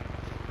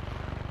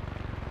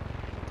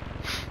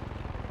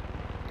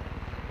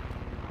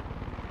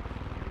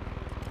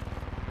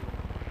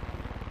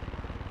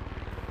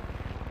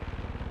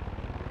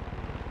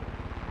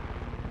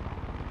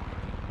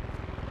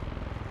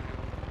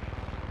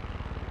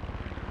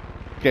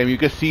 Okay, you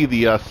can see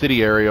the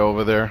city area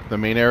over there, the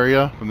main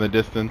area from the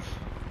distance.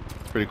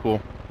 It's pretty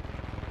cool.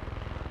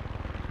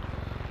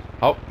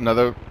 Oh,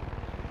 another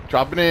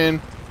dropping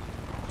in.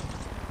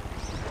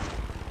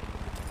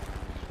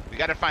 We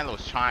gotta find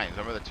those chimes.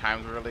 Remember the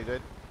chimes were really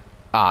good?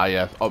 Ah,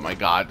 yes. Oh my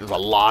God, there's a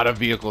lot of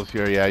vehicles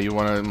here. Yeah,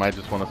 might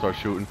just want to start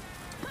shooting.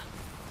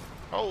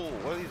 Oh,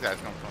 where do these guys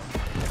come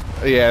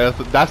from? Yeah,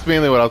 that's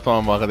mainly what I was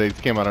talking about. 'Cause they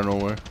just came out of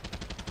nowhere.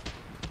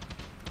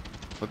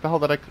 What the hell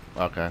did I?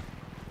 Okay.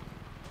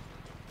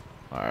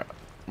 Alright,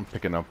 I'm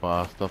picking up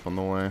stuff on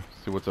the way.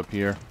 See what's up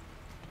here.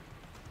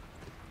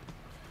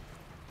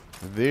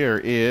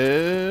 There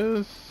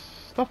is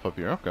stuff up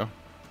here. Okay.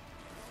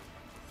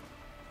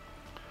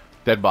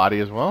 Dead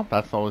body as well.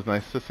 That's always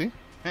nice to see.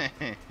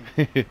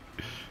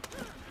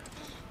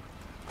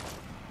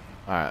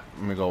 Alright,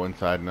 let me go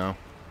inside now.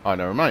 Oh,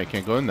 never mind. You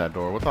can't go in that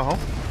door. What the hell?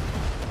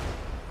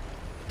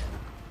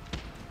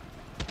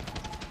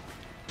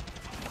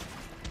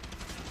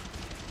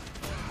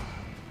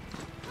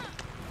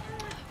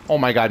 Oh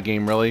my God,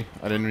 game, really?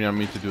 I didn't even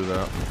mean to do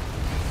that.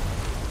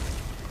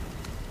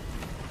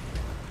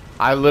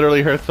 I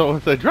literally heard someone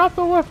say, drop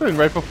the weapon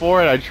right before,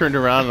 and I turned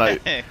around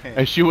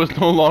and she was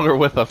no longer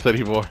with us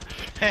anymore.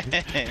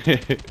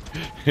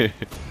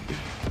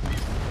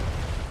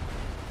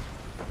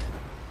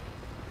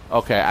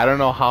 Okay, I don't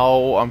know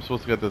how I'm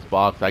supposed to get this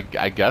box. I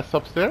guess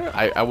upstairs?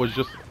 I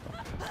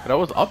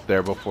was up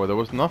there before. There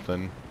was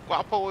nothing.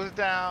 Guapo was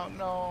down.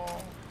 No.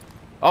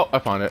 Oh, I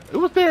found it. It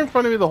was there in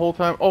front of me the whole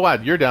time. Oh, wow,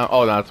 you're down.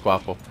 Oh, no, it's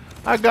Squaffle.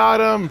 I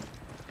got him.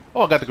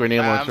 Oh, I got the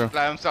grenade launcher.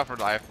 I'm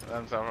self-revive.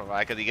 I'm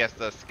self-revive because he gets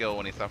the skill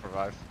when he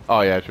self-revives.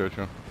 Oh, yeah, true.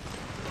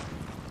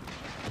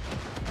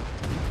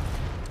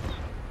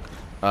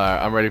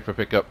 Alright, I'm ready for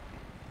pickup.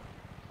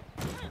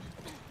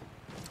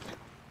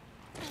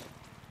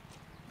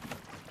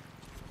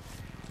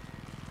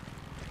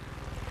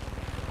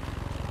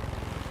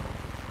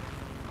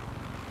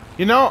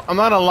 You know, I'm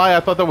not gonna lie, I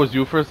thought that was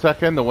you for a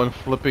second, the one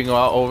flipping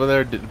out over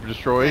there,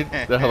 destroyed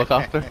the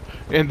helicopter.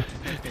 And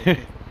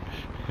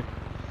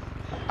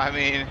I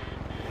mean,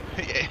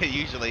 it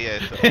usually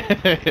is. So.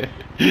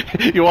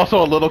 You were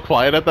also a little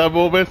quiet at that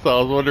moment, so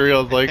I was wondering, I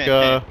was like,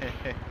 oh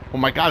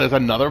my God, there's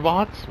another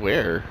box?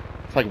 Where?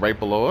 It's like right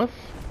below us?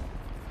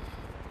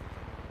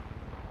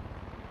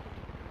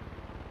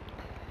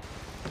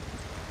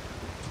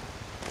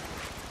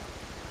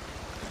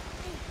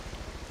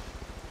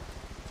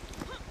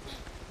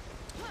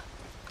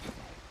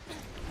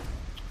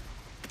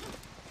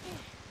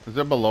 Is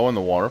it below in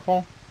the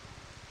waterfall?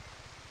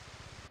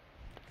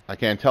 I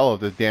can't tell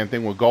if this damn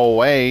thing will go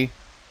away.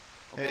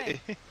 Okay.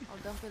 I'll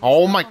dump it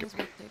Oh stuff my on this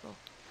work table.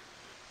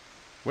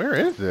 Where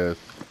is this?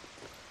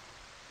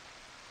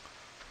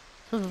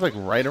 This is like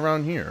right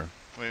around here.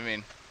 What do you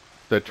mean?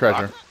 The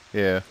treasure. Rock?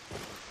 Yeah.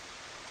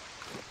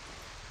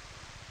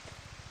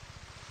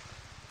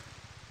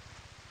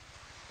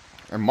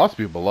 It must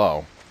be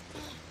below.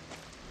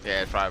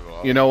 Yeah, it's probably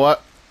below. You know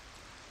what?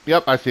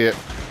 Yep, I see it.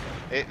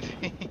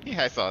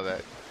 I saw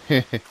that.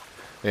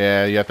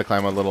 Yeah, you have to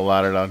climb a little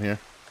ladder down here.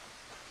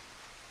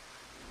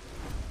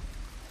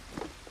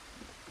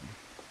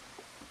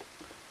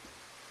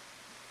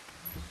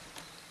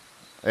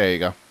 There you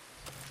go.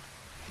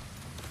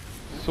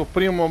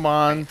 Supremo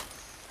Man.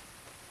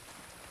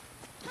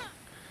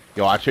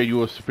 Yo, I trade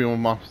you a Supremo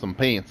Man for some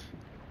pants.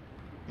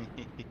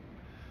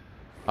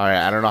 Alright,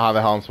 I don't know how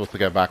the hell I'm supposed to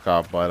get back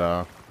up,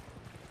 but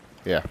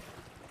yeah.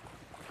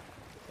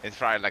 It's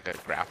probably like a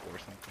grapple or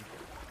something.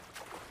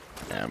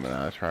 Yeah, I'm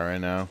gonna try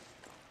right now.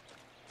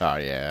 Oh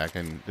yeah, I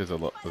can. There's a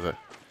hill.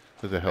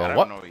 I don't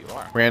What? know where you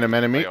are. Random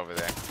enemy. Way over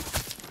there.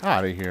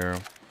 Out of here.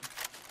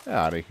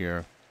 Out of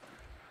here.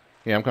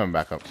 Yeah, I'm coming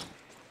back up.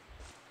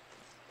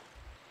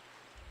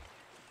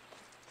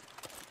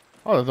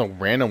 Oh, there's a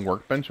random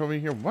workbench over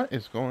here. What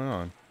is going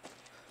on?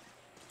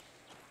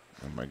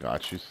 Oh my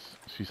god,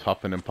 she's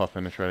huffing and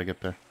puffing to try to get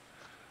there.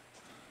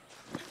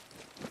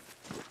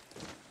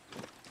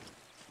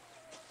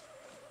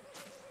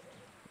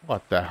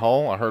 What the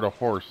hell? I heard a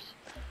horse.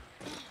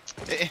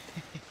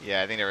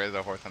 Yeah, I think there is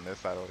a horse on this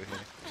side over here.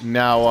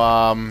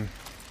 Now,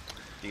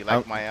 Do you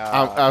like my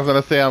I was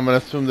gonna say I'm gonna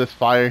assume this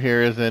fire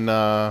here isn't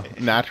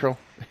natural.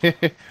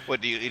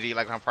 What do you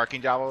like my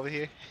parking job over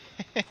here?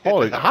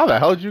 Holy, how the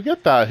hell did you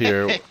get that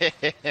here?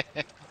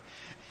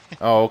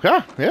 Oh, okay,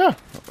 yeah,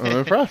 I'm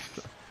impressed.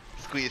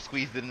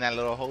 Squeezed in that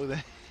little hole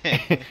there.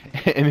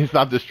 And it's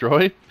not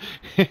destroyed.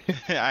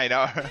 I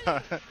know.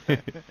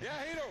 Yeah,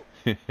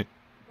 Hito.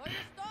 Why you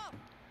stop?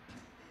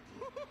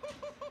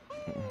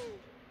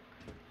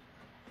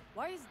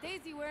 Why is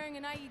Daisy wearing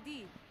an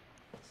IED?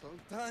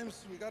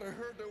 Sometimes we gotta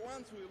hurt the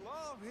ones we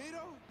love,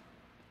 Hito.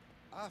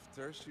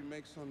 After she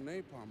makes some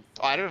napalm.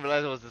 Oh, I didn't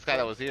realize it was this guy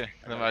that was here.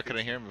 I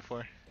couldn't hear him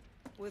before.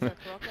 With a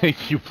crocodile?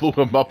 You blew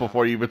him up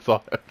before you even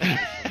saw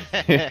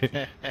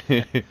it.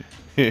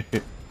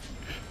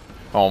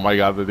 Oh my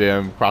god, the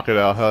damn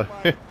crocodile, huh?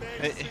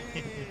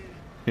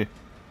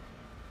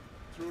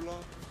 True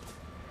love.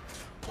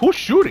 Who's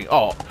shooting?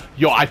 Oh,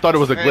 yo, I thought it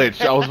was a glitch.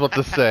 I was about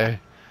to say.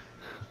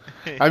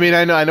 I mean,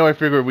 I know. I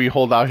figured we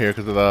hold out here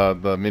because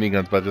of the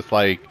miniguns, but just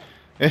like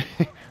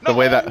the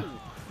way that.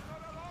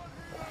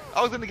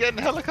 I was gonna get in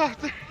the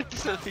helicopter. It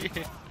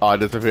disappeared. Oh, it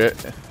disappeared.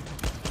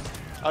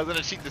 I was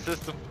gonna cheat the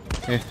system.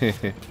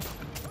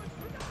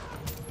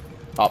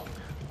 Up.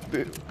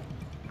 Dude,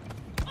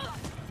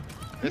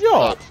 This Yo.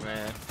 sucks,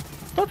 man.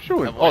 stop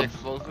shooting. Double Oh,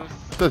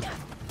 explosives. this.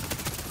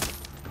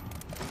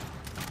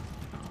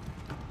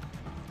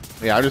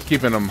 Yeah, I'm just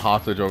keeping them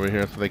hostage over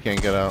here so they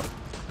can't get out.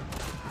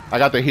 I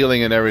got the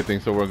healing and everything,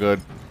 so we're good.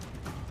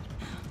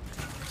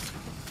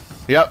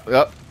 Yep.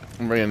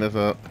 I'm bringing this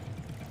up.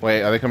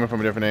 Wait, are they coming from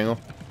a different angle?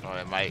 Oh,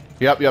 it might.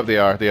 Yep, they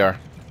are.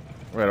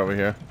 Right over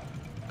here.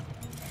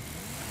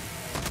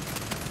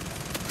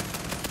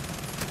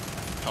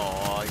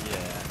 Oh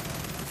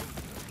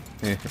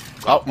yeah.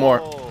 Oh, more.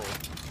 Oh.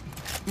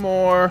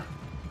 More.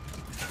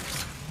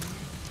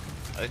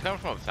 Are they coming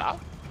from up top?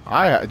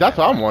 That's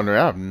what I'm wondering.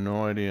 I have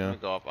no Let me idea.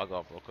 go up. I'll go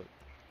up real quick.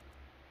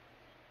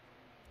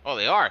 Oh,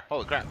 they are.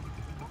 Holy crap.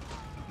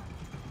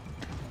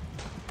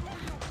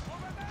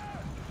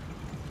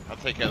 I'll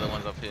take care of the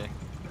ones up here.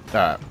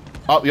 Alright.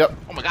 Oh, yep.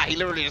 Oh my god, he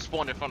literally just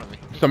spawned in front of me.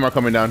 Some are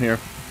coming down here.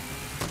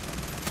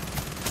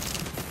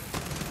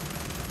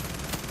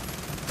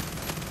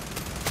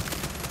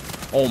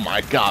 Oh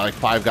my god, like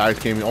 5 guys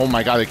came in. Oh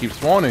my god, they keep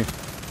spawning.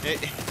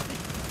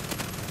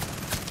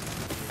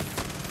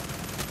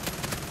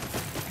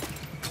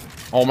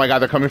 Oh my god,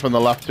 they're coming from the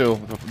left too.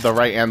 The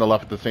right and the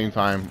left at the same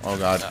time. Oh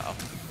god. Uh-oh.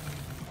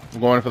 I'm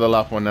going for the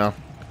left one now.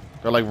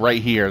 They're like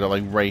right here. They're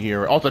like right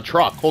here. Oh, it's a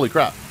truck. Holy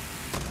crap.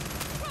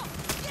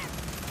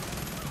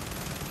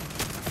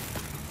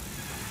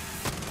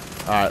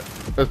 Alright,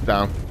 it's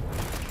down.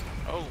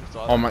 Oh,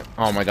 saw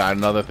Oh my god,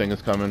 another thing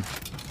is coming.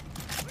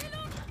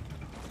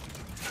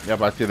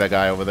 Yep, I see that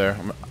guy over there.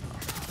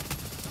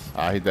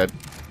 Ah, he's dead.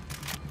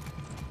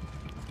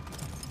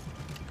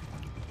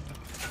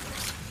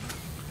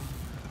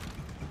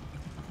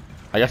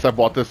 I guess I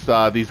bought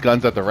these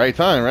guns at the right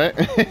time, right?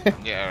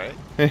 Yeah,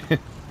 right?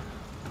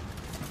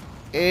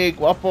 Hey,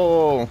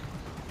 guapo.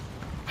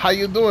 How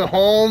you doing,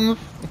 Holmes?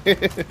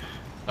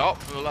 Oh,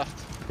 to the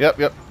left.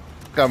 Yep.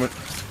 Coming.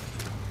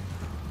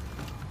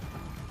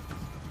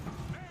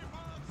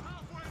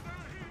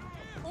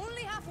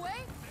 Only halfway?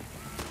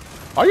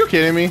 Are you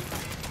kidding me?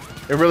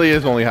 It really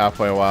is only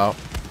halfway. Wow.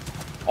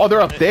 Oh,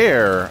 they're up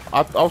there.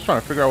 I was trying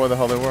to figure out where the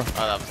hell they were.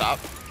 Up top.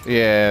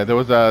 Yeah, there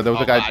was a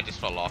guy. I just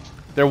fell off.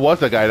 There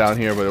was a guy down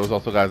here, but there was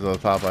also guys on the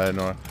top. I didn't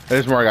know.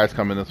 There's more guys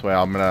coming this way.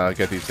 I'm gonna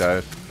get these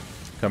guys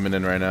coming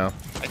in right now.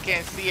 I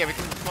can't see.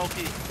 Everything's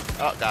smoky.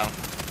 Oh, got him.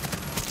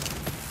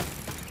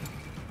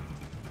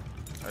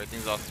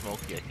 Everything's all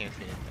smoky. I can't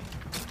see anything.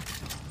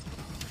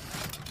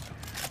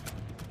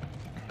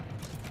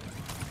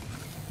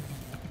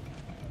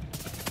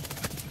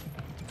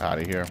 Out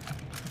of here.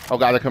 Oh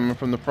god, they're coming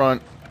from the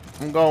front.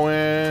 I'm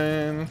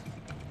going.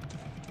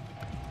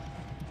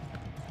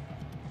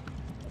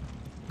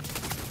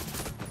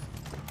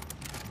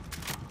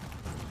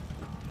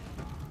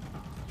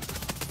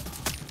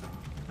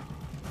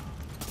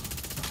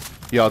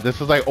 Yo,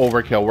 this is like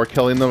overkill. We're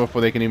killing them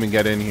before they can even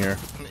get in here.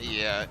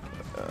 Yeah.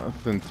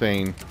 That's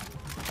insane.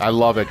 I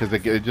love it because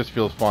it just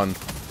feels fun.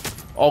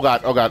 Oh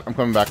god, I'm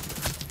coming back.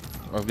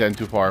 I was getting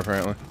too far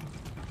apparently.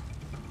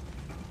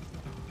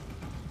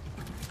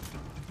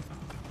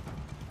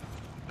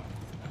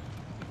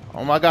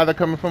 Oh my god, they're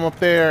coming from up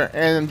there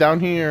and down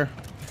here.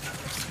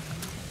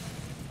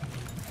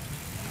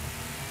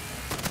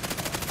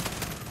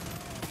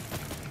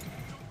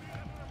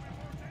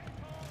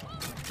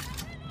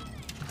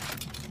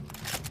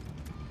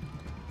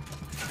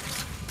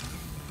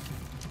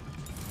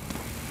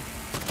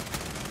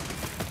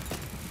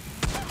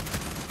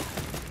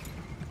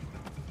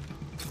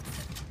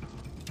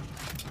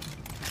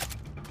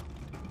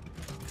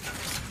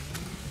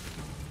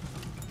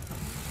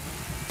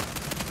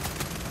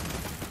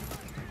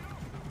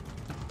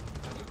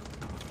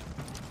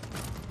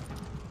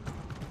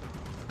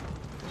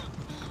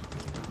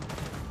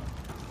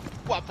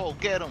 Guapo,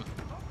 get him.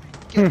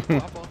 Get him,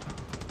 Guapo.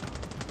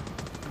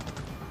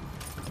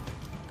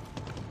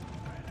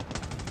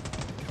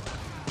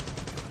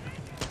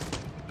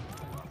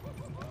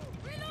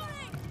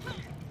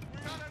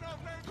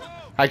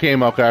 I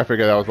came up there, I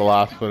figured that was the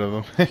last foot of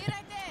them.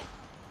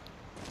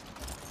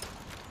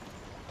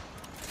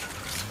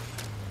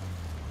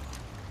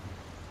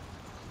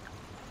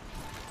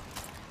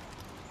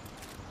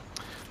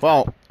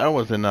 Well, I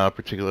wasn't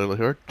particularly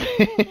hurt.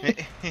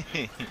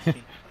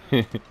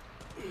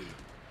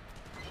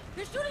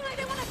 They're shooting like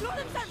they want to blow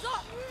themselves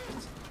up.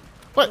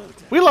 What?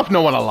 We left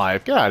no one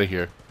alive. Get out of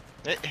here.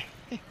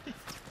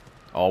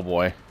 Oh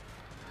boy.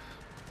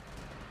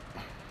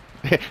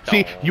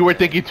 See, you were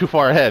thinking too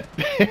far ahead.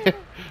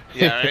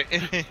 Yeah, right? Oh,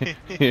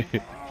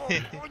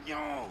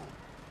 no!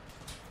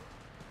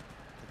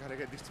 I gotta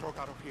get this truck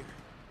out of here.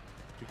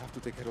 You have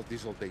to take care of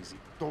this old Daisy.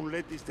 Don't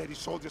let these dirty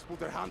soldiers put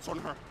their hands on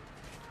her.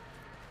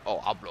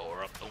 Oh, I'll blow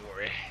her up, don't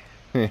worry.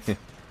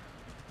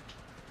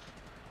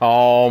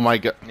 Oh my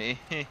god.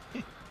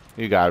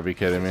 You gotta be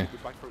kidding me.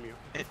 Goodbye from you.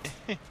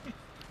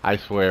 I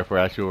swear if we're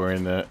actually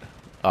wearing that.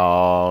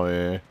 Oh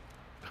yeah.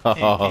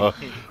 Oh.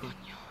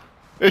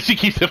 She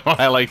keeps it on.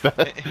 I like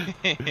that.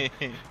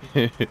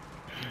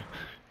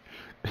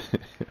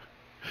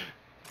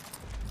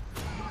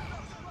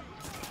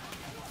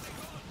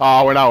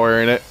 Oh, we're not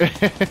wearing it.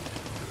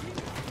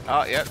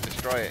 Oh, yep,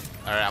 destroy it.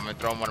 Alright, I'm gonna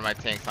throw one of my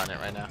tanks on it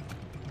right now.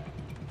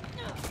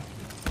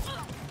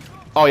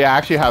 Oh yeah, I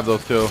actually have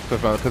those too,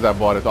 because I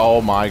bought it.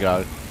 Oh my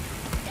god.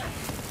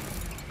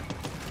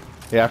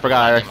 Yeah, I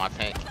forgot. My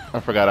tank. I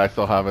forgot I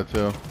still have it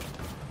too.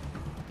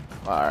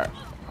 Alright.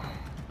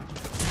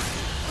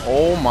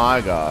 Oh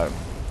my god.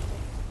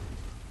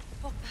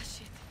 Fuck that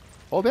shit.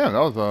 Oh damn, that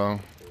was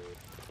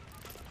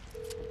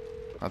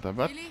not that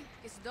bad. Really?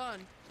 It's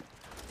done.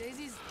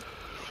 Daisy's.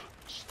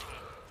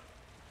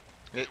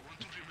 It, I want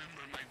to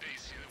remember my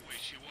Daisy the way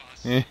she was.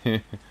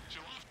 She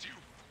loved you.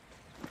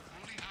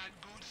 Only had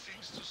good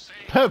things to say.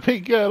 Let me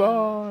get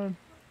on.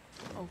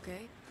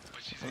 Okay.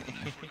 But she's a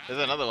different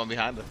there's another one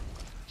behind us.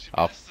 She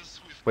Oh. blessed us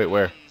with Wait,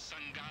 where? gallons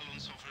and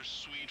gallons of her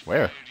sweet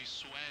Where? fiery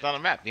sweat. It's on the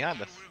map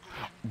behind us.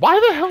 Why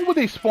the hell would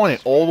they spawn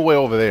it all the way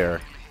over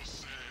there?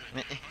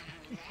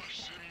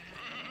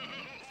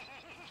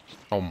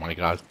 Oh my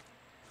god.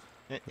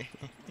 If only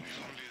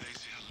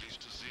Daisy had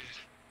lived to see it.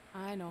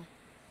 I know.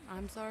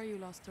 I'm sorry you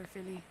lost her,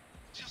 Philly.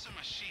 Just a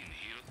machine,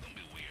 Hero. Don't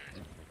be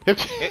weird.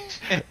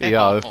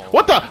 Yeah.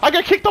 What the? I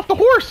got kicked off the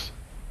horse.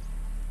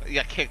 You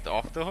got kicked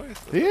off the horse?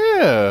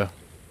 Yeah.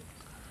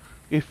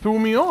 It threw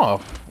me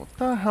off. What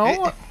the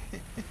hell?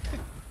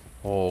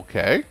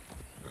 Okay.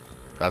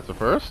 That's the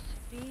first.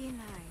 Be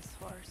nice,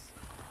 horse.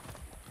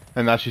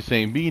 And now she's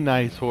saying, "Be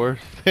nice,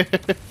 horse."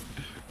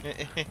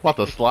 About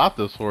to slap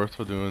this horse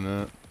for doing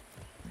that.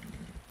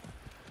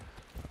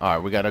 All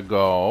right, we gotta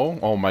go.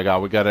 Oh my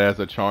god, we got it as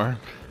a charm.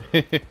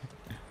 All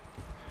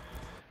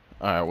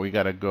right, we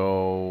gotta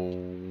go.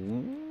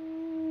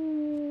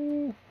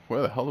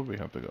 Where the hell do we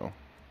have to go?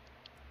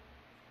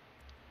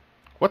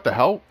 What the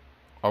hell?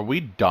 Are we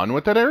done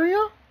with that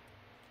area?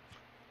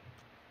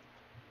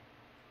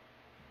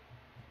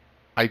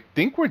 I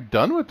think we're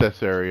done with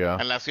this area.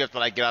 Unless we have to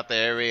like get out the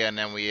area and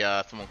then we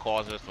someone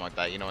calls or something like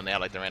that. You know when they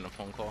have like the random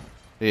phone call.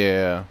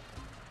 Yeah.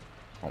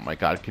 Oh my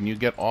god, can you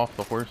get off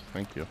the horse?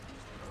 Thank you.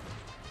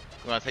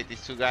 You wanna take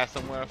these two guys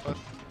somewhere with us?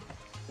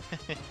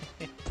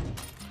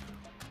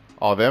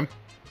 All them?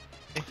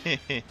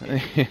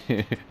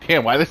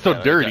 Damn, why are they so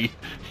Yeah, dirty?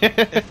 I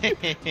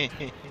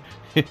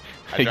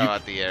drive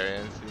out the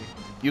area and see.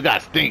 You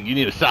guys stink. You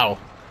need a shower.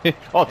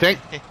 Oh, tank.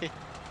 Take.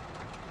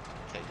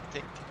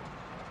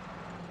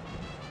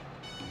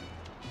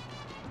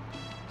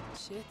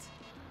 Shit.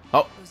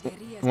 Oh, Those you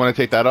guerrillas want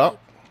to take that up?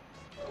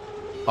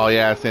 Oh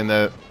yeah, it's in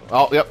the.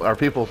 Oh yep, our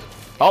people.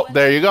 Oh,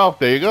 there you go.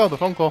 There you go. The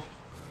phone call.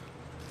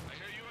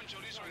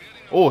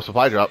 Oh,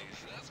 supply drop.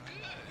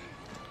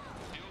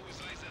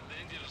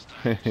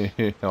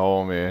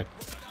 Oh man.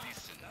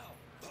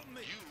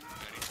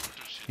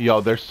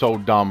 Yo, they're so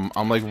dumb.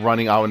 I'm like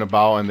running out and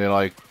about, and they're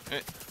like,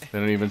 they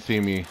don't even see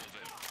me.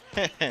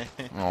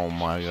 Oh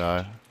my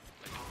god.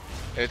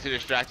 They're too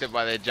distracted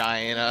by the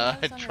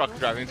giant truck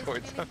driving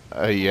towards them.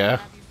 Yeah.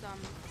 Have you some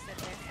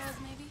cervezas,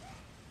 maybe?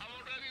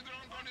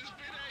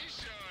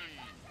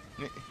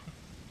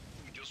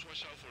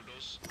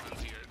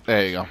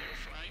 There you go.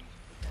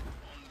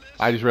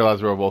 I just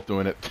realized we were both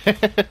doing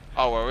it.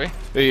 Oh, were we?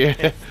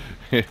 Yeah.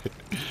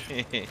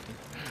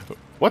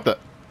 What the?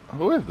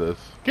 Who is this?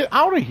 Get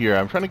out of here!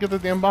 I'm trying to get the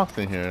damn box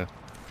in here.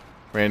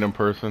 Random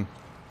person.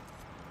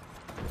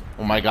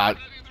 Oh my god.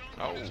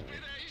 Oh.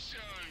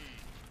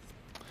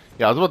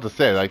 Yeah, I was about to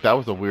say, like, that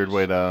was a weird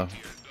way to...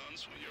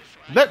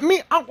 Let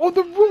me out of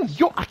the room!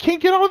 Yo, I can't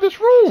get out of this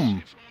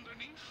room!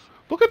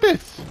 Look at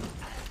this!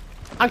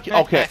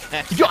 Okay.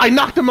 Yo, I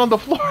knocked him on the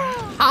floor!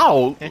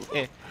 How?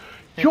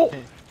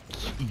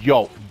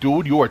 Yo,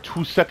 dude, you are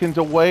 2 seconds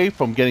away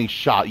from getting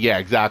shot. Yeah,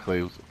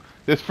 exactly.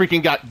 This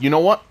freaking guy... You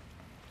know what?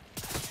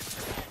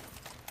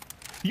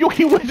 Yo,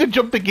 he went to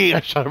jump the gate.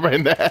 I shot him right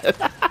in the head.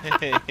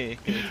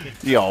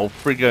 Yo,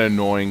 freaking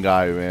annoying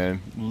guy,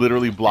 man.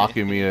 Literally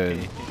blocking me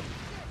in.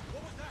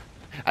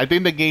 I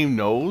think the game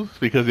knows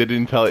because it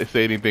didn't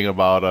say anything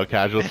about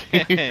casualty.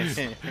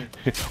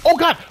 Oh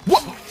god!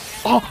 What?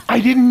 Oh, I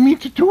didn't mean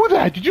to do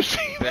that. Did you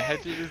see that? The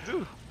heck did you just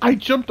do? I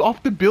jumped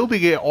off the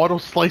building and auto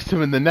sliced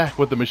him in the neck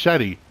with the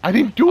machete. I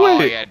didn't do it.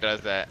 Oh yeah, it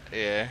does that.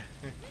 Yeah.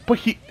 But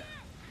he.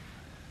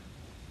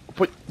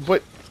 But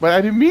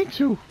I didn't mean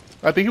to.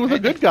 I think he was a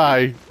good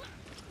guy.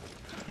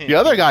 The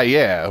other guy,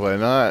 yeah, but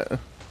not.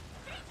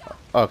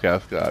 Okay,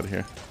 let's get out of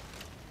here.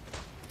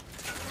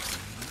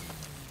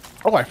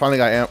 Oh, I finally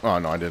got amp. Oh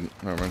no, I didn't.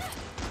 Never mind.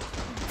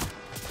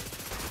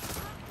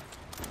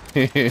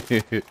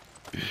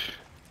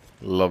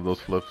 Love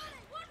those flips.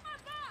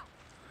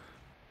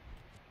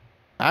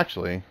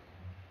 Actually,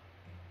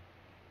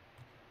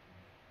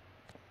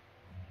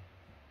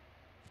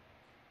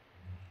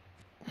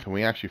 can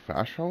we actually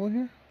fast travel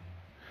here?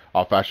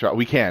 Oh, fast travel.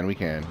 We can. We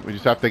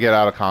just have to get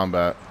out of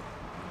combat.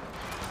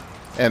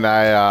 And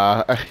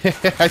I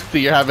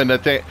see you're having a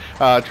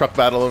truck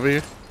battle over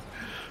here.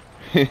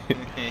 Let's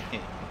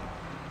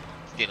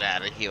get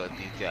out of here with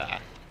these guys.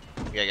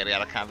 You gotta get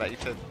out of combat, you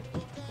said?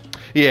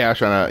 Yeah, I was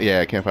trying to. Yeah,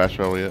 I can't fast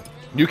travel yet.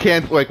 You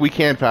can, like, we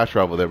can fast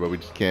travel there, but we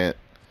just can't.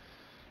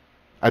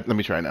 Let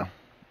me try now.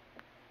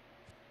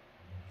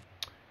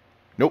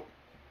 Nope.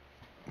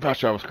 Fast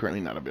travel is currently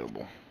not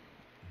available.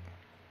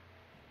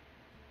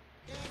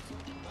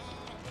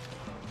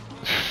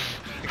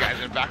 The guys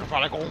in the back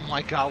are like, oh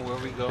my god, where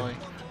are we going?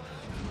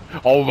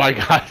 Oh my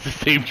god, it's the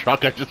same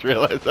truck. I just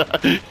realized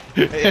that.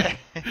 Yeah.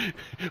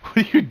 What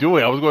are you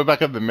doing? I was going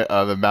back on the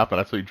map,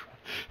 and I saw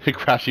you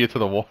crashing into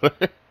the water.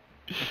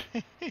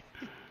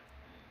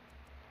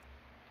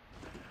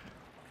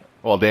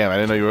 Well, damn, I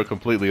didn't know you were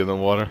completely in the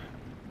water.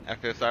 I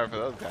feel sorry for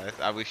those guys.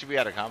 We should be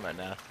out of combat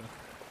now.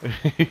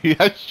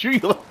 Yeah, sure you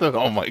left them.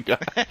 Oh my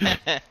god.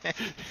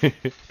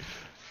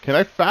 Can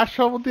I fast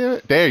travel, damn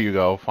it? There you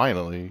go,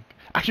 finally.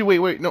 Actually,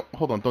 wait, no,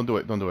 hold on, don't do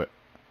it.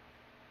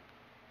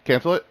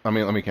 Cancel it? Let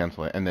me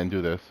cancel it, and then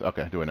do this.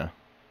 Okay, do it now.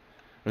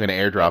 We're gonna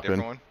airdrop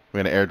in. One?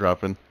 We're gonna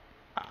airdrop in.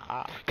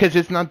 Cause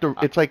it's not,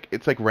 it's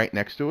like right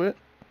next to it.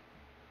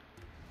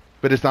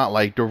 But it's not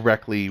like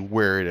directly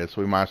where it is,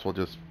 so we might as well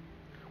just...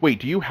 Wait,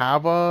 do you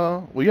have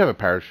a... Well, you have a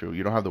parachute.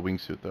 You don't have the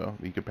wingsuit, though.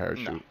 You can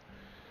parachute. No.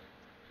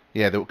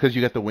 Yeah, because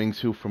you got the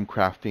wingsuit from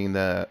crafting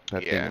that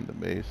thing in the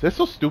base. That's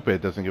so stupid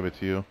it doesn't give it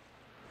to you.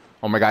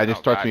 Oh my god, it just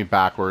starts me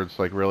backwards.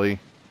 Like, really?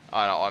 Oh,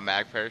 an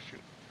automatic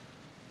parachute?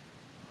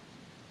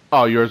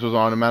 Oh, yours was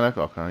automatic?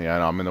 Okay, yeah,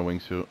 no, I'm in the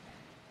wingsuit.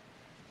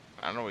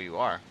 I don't know where you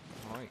are.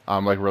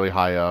 I'm, like, really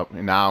high up.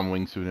 And now I'm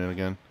wingsuiting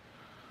again.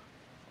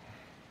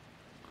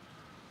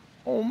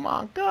 Oh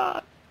my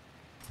god.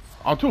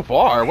 I'm too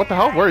far. What the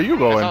hell? Where are you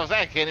going? That's what I was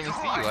saying. I can't even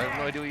see you. I have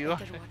no idea where you are.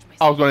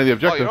 I was going to the Oh,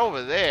 objective. you're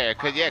over there.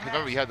 Cause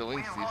remember you have the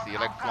wingsuit, so you're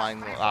like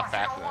flying a lot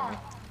faster than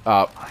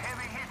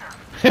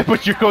me.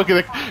 But you're going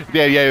the...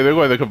 Yeah, they're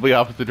going the complete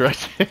opposite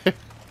direction.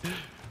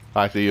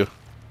 I see you.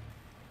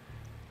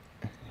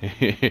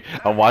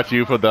 I'll watch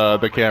you for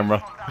the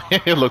camera.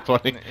 It looks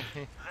funny.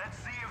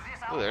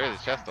 Oh, there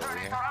is a chest over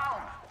here.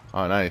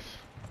 Oh, nice.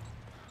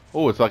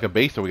 Oh, it's like a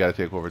base that we gotta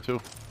take over, too.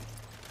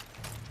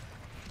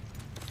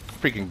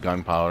 Freaking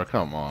gunpowder,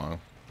 come on.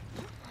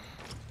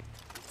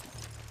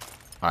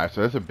 Alright, so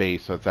there's a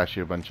base, so it's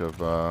actually a bunch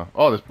of,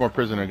 Oh, there's more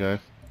prisoner guys.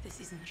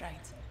 This isn't right.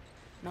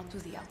 Not to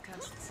the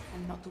outcasts,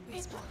 and not to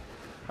baseball.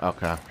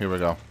 Okay, here we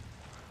go.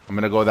 I'm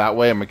gonna go that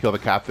way, I'm gonna kill the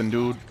captain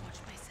dude.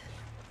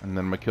 And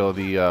then I'm gonna kill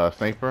the,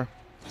 sniper.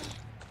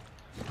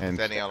 And Is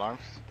there any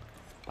alarms?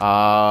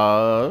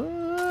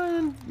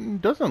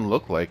 Doesn't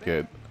look like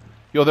it.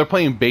 Yo, they're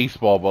playing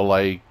baseball, but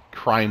like,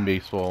 crime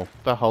baseball.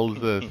 What the hell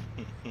is this?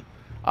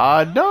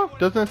 No,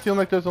 doesn't seem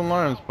like there's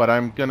alarms, but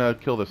I'm gonna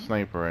kill the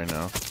sniper right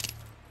now.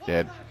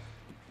 Dead.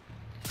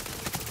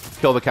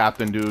 Kill the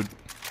captain, dude.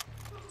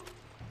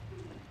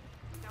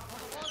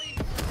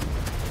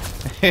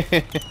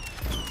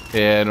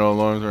 Yeah, no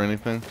alarms or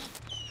anything.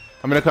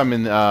 I'm gonna come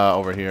in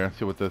over here and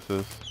see what this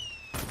is.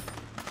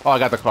 Oh, I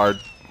got the card.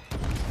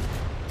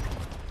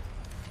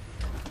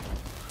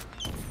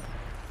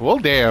 Well,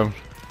 damn.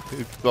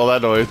 It's all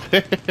that noise.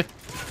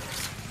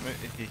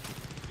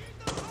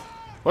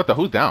 What the?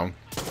 Who's down?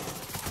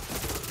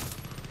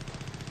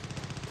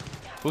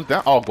 Who's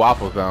down? Oh,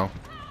 Guapo's down.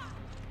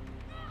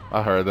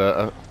 I heard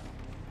that.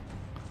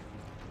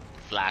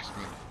 Flashed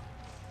me.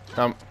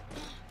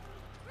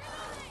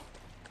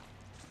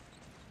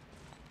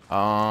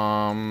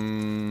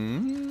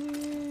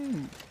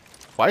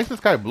 Why is this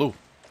guy blue?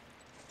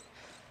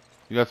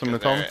 You got something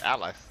to tell me?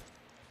 Allies.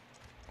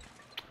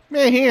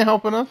 Man, he ain't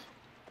helping us.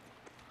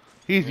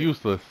 He's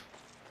useless.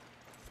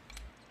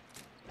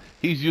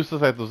 He's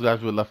useless like those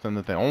guys we left in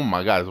the thing. Oh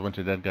my god, there's a bunch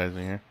of dead guys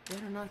in here.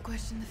 Better not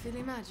question the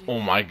Philly magic. Oh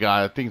my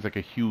god, that thing's like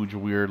a huge,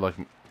 weird, like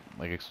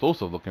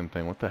explosive looking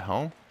thing. What the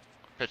hell?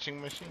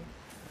 Pitching machine?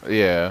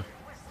 Yeah.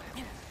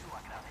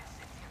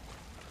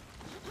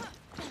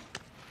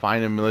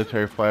 Find a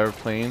military fighter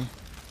plane.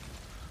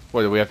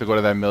 What, do we have to go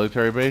to that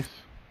military base?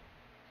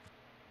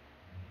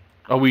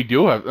 Oh, we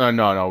do have...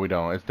 no, we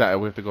don't. It's that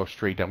we have to go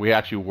straight down. We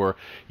actually were...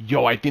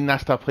 Yo, I think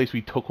that's that place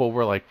we took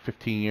over like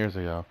 15 years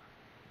ago.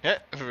 Yeah,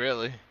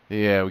 really?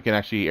 Yeah, we can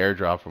actually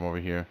airdrop from over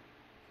here.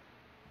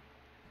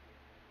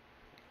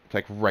 It's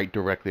like right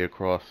directly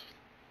across.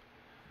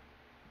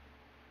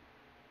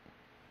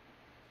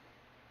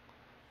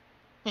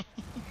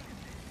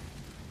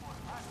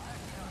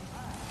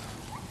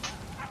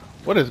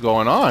 What is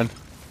going on?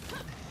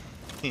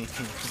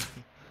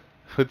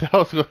 What the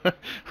hell's going on?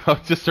 I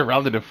was just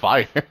surrounded in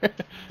fire.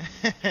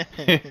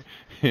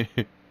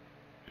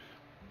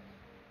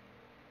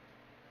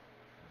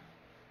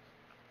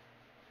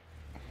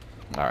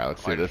 Alright,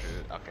 let's see this.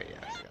 Okay, yeah,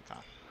 I got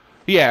time.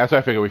 Yeah, so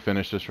I figured we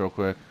finish this real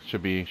quick.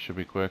 Should be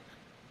quick.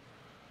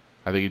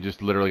 I think you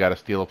just literally got to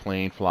steal a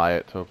plane, fly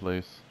it to a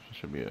place.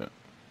 Should be it.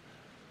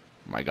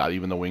 My god,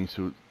 even the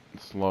wingsuit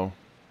is slow.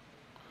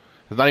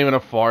 It's not even a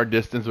far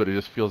distance, but it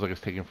just feels like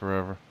it's taking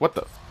forever. What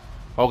the?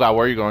 Oh god,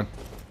 where are you going?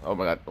 Oh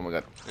my god, oh my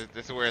god.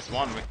 This is where it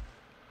spawned me.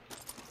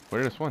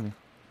 Where did it spawn you?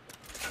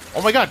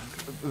 Oh my god!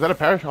 Is that a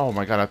parachute? Oh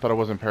my god, I thought I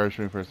wasn't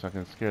parachuting for a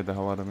second. It scared the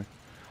hell out of me.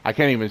 I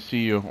can't even see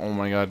you. Oh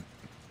my god.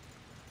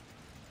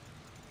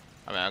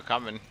 I mean, I'm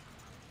coming.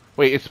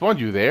 Wait, it spawned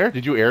you there?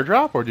 Did you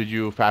airdrop or did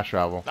you fast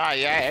travel? Nah,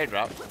 yeah, I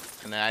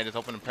airdropped. And then I just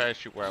opened a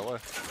parachute where I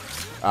was.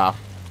 Ah.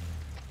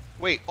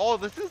 Wait, oh,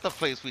 this is the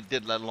place we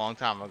did a long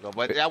time ago.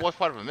 But that was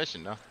part of a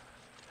mission, though.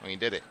 When you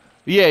did it.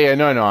 Yeah,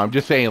 no. I'm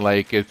just saying,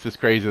 like, it's just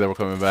crazy that we're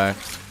coming back.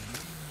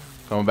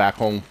 Coming back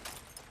home.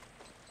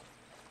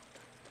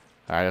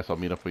 Alright, I guess I'll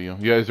meet up with you.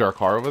 Is there a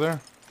car over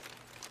there?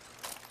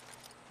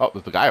 Oh,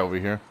 there's a guy over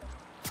here.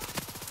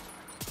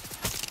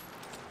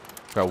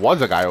 There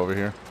was a guy over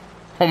here.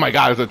 Oh my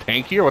god, there's a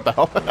tank here? What the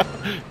hell?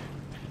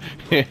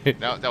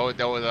 No,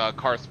 that was a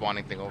car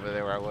spawning thing over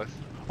there where I was.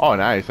 Oh,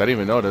 nice. I didn't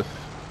even notice.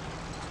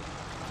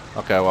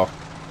 Okay, well.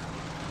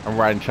 I'm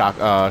riding Top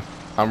Gun.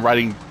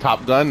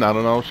 I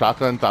don't know.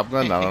 Shotgun, Top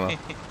Gun. I don't know.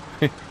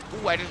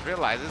 Ooh, I just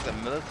realized this is a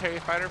military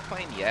fighter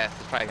plane. Yes,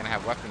 it's probably gonna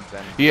have weapons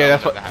then. Yeah,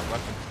 that's what. Have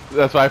weapons.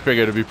 That's why I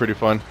figured it'd be pretty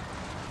fun.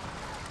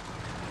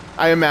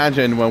 I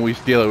imagine when we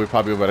steal it, we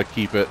probably better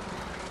keep it.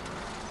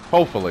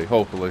 Hopefully.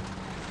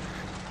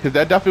 Because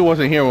that definitely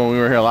wasn't here when we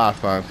were here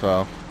last time,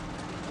 so.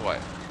 What?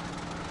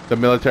 The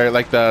military,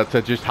 like to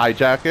just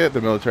hijack it,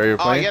 the military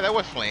plane? Oh, yeah, there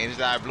was flames.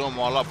 I blew them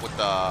all up with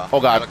the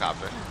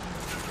helicopter.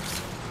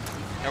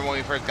 Remember when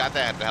we first got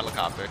that at the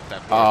helicopter?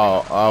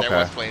 Oh, okay. There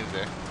was flames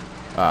there.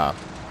 Ah.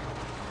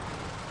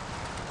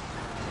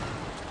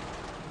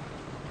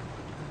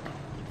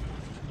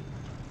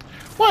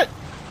 What?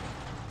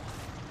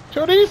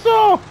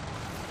 Chorizo!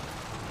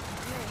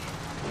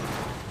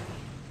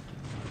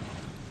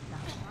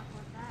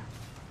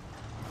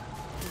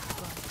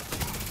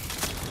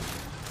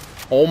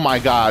 Oh my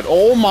god.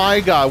 Oh my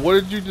god. What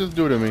did you just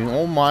do to me?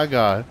 Oh my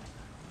god.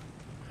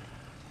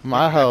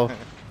 My health.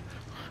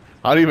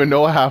 I don't even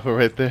know what happened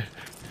right there.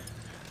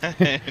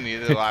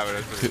 Neither do I, but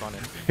it's pretty funny.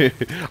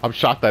 I'm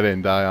shocked I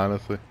didn't die,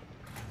 honestly.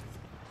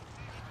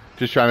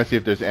 Just trying to see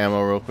if there's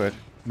ammo real quick.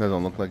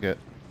 Doesn't look like it.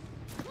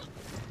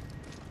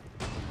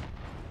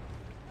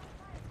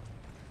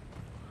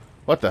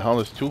 What the hell?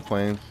 There's two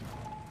planes.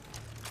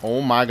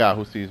 Oh my god,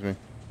 who sees me?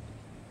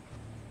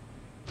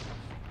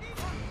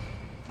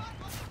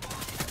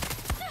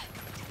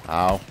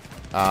 Ow.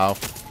 Ow.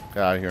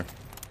 Get out of here.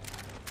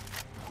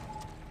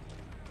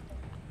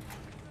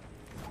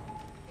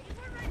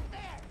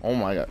 Oh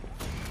my god.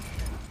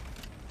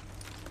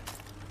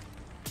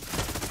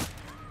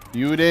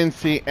 You didn't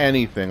see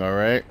anything,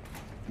 alright?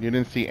 You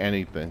didn't see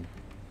anything.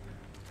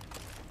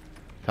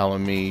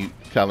 Telling me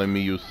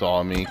you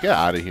saw me. Get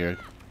out of here.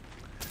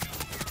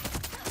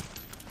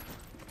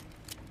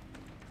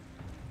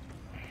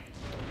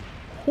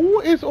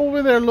 Who is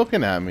over there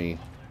looking at me?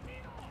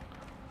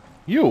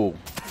 You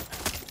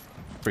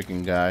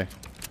freaking guy.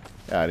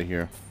 Get out of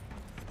here.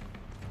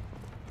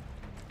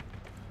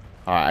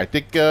 Alright, I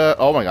think,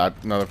 oh my god,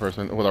 another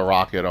person with a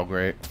rocket. Oh,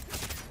 great.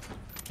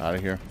 Out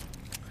of here.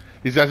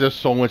 These guys are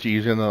so much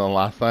easier than the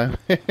last time.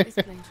 This plane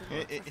should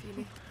work for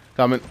Philly.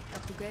 Coming.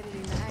 Upgrade it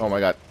in the Oh my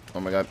god. Oh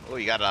my god. Oh,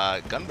 you got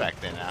a gun back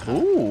there now. Huh?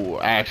 Ooh,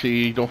 I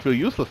actually don't feel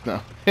useless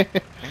now.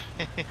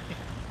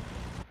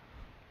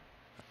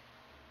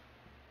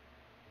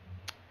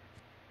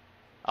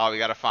 Oh, we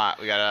gotta find.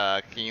 We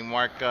gotta. Can you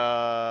mark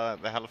the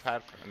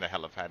helipad?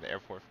 The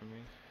airport for me.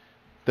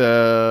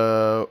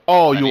 The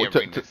oh, I need you to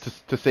bring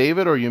this. to save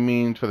it, or you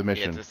mean for the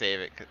mission? Yeah, to save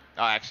it.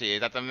 Oh, actually,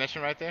 is that the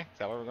mission right there? Is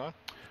that where we're going?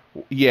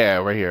 Yeah,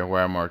 right here,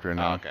 where I'm marked right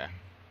now. Oh, okay.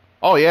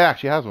 Oh yeah,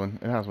 actually has one.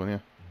 It has one. Yeah,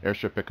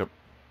 airstrip pickup.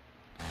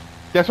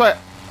 That's why.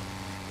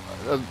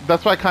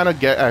 That's why I kind of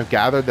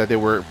gathered that they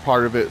were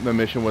part of it. The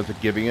mission was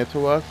giving it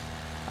to us.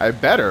 I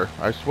better,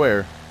 I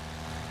swear.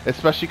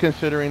 Especially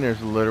considering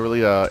there's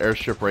literally a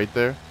airstrip right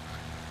there.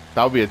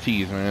 That would be a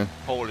tease, man.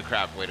 Holy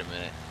crap! Wait a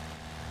minute.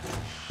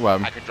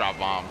 Well, I could drop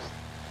bombs.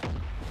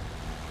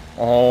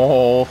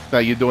 oh, now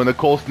you're doing the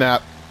cold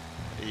snap.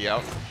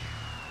 Yep.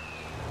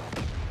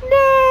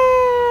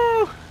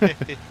 No!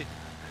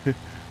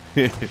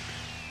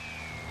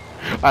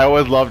 I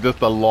always love just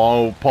the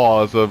long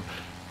pause of,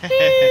 and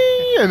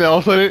then all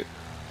of a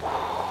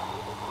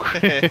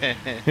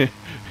sudden,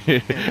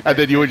 and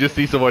then you would just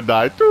see someone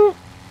die. Doo,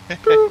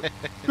 doo.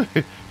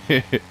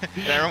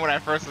 Remember when I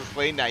first was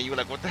playing that, you were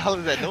like, "What the hell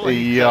is that noise?"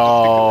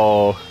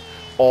 Yo,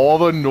 all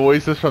the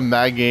noises from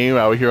that game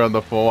I would hear on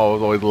the phone, I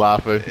was always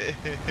laughing.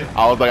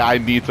 I was like, I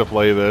need to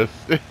play this.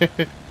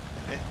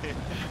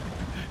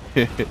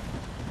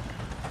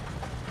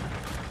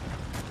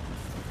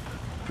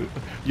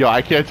 Yo,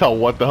 I can't tell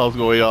what the hell's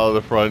going on in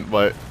the front,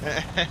 but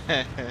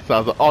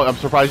sounds like, oh, I'm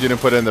surprised you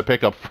didn't put it in the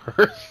pickup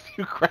first.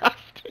 You crashed.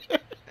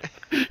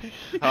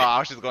 Oh, I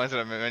was just going to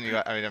the menu.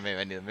 I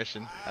mean, the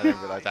mission. I didn't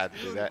realize I had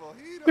to do that.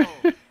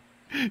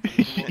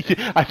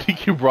 I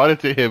think you brought it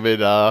to him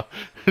in a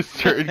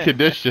certain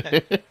condition.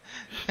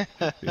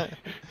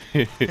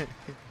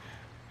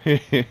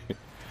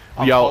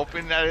 I'm Yo,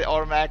 hoping that it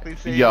automatically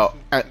saves. yo,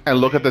 and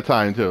look at the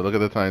time too. Look at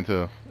the time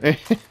too.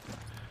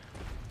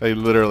 They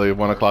literally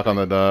 1 o'clock on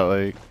the dot.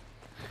 Like,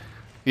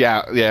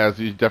 yeah,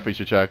 you definitely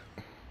should check.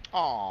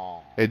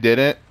 Aww. It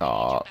didn't.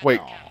 Aw,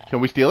 wait, can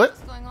we steal it?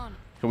 What's going on?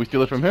 Can we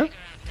steal it from him?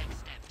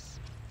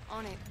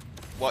 On it.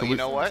 Well, So you we-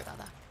 know what?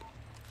 Brother.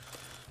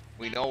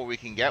 We know where we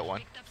can get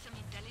one.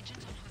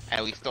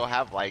 And we still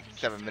have like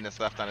 7 minutes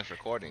left on this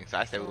recording, so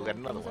I say we'll get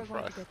another Things are one for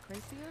going us. to get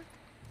crazier.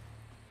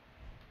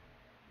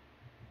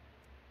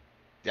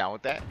 Down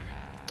with that?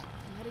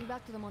 I'm heading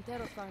back to the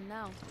Monteros farm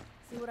now.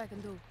 See what I can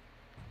do.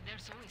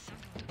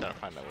 Gotta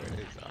find out where it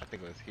is. I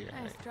think it was here.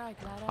 Nice Right? try,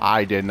 Clara.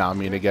 I did not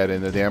mean to get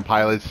in the damn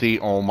pilot seat.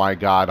 Oh my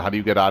god, how do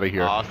you get out of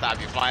here? Oh, stop!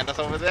 You find us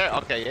over there?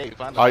 Okay, yeah, you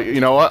find us. You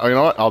know what? You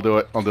know what? I'll do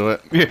it. I'll do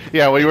it.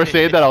 Yeah, when you were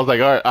saying that, I was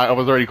like, all right. I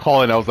was already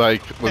calling. I was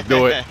like, let's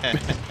do it. All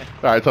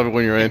right, tell me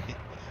when you're in.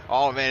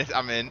 Oh man,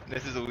 I'm in.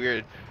 This is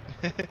weird.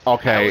 I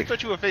Okay. always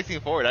thought you were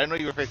facing forward. I didn't know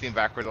you were facing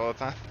backwards all the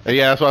time.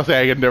 Yeah, that's what I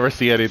say. I can never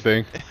see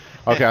anything.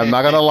 Okay, I'm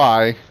not gonna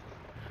lie.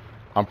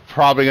 I'm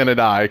probably gonna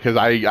die because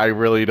I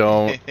really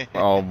don't.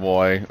 Oh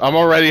boy, I'm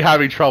already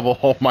having trouble.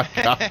 Oh my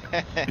god.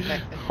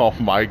 Oh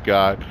my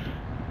god.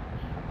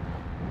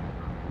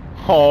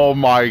 Oh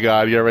my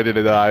god, you're ready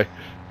to die.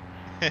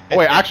 Oh,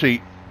 wait,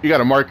 actually, you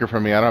got a marker for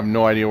me. I have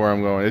no idea where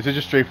I'm going. Is it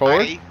just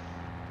straightforward? I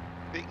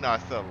think no,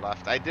 it's still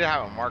left. I did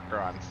have a marker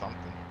on something.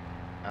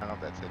 I don't know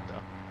if that's it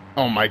though.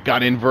 Oh my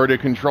god, inverted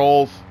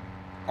controls.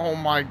 Oh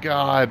my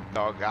god.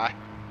 Dog guy.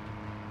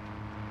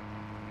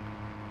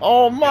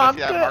 Oh You my see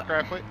that god. marker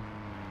I put?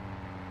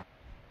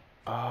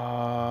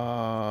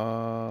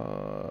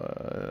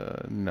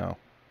 No.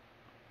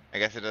 I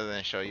guess it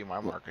doesn't show you my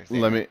markers.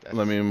 Let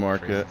me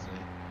mark crazy it. to me.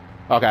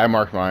 Okay, I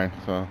marked mine,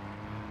 so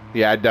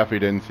yeah, I definitely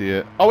didn't see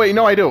it. Oh wait,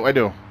 no, I do,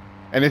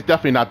 and it's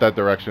definitely not that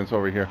direction. It's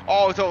over here.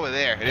 Oh, it's over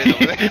there. It is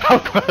over there.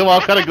 Well,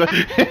 I'm kind of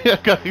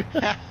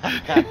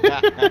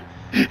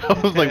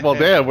I was like, well,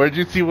 damn, where'd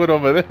you see one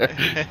over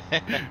there?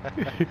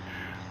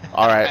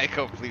 All I right.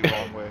 complete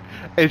wrong way.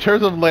 In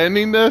terms of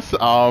landing this,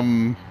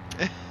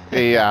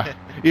 yeah,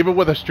 even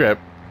with a strip,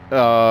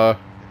 oh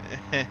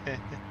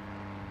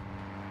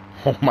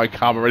my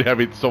god, I'm already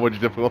having so much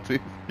difficulty.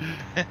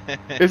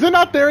 Is it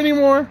not there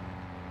anymore?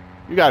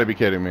 You gotta be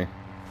kidding me.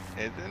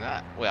 Is it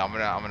not? Well, I'm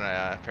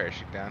gonna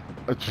parachute down.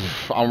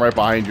 I'm right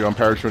behind you. I'm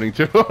parachuting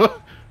too.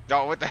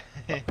 No, what the?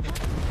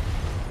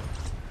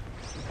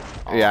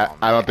 Yeah,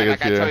 I don't think like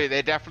it's I here. tell you,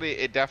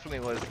 it definitely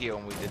was here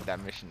when we did that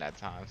mission that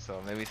time.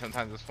 So maybe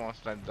sometimes it's phone,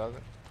 sometimes it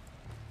doesn't.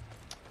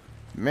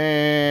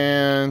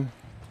 Man,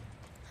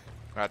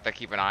 We'll have to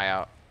keep an eye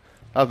out.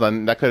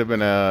 that could have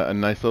been a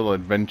nice little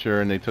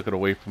adventure, and they took it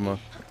away from us.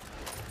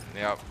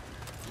 Yep.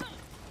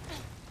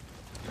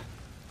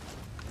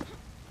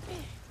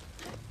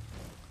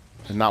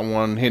 There's not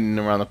one hidden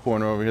around the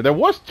corner over here. There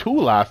was two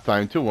last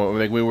time too.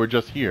 Like we were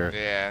just here.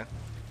 Yeah.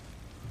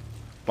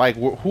 Like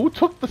who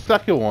took the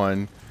second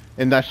one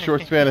in that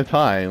short span of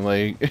time?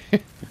 Like,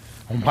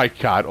 Oh my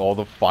god, all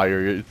the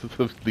fire is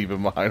just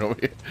leaving behind over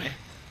here.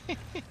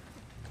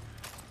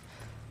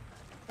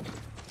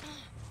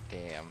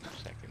 Damn,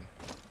 second.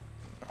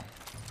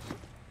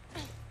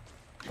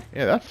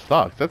 Yeah, that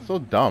sucks. That's so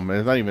dumb.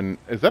 It's not even...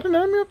 Is that an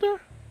enemy up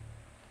there?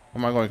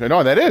 Am I going...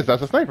 No, that is.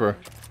 That's a sniper.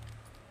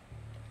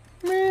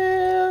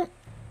 Man.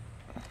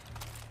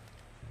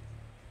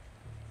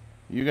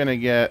 You're gonna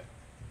get...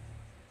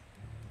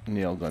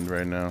 nail gunned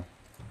right now.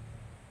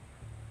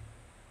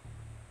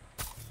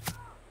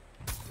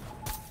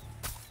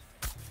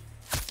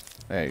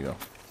 There you go.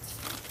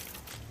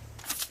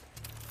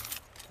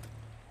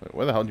 Wait,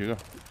 where the hell did you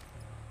go?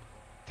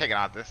 Taking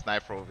out this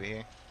sniper over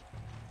here.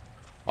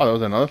 Oh, that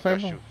was another Still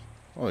sniper? shoot.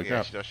 Holy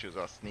Yeah, crap. she was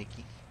all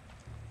sneaky.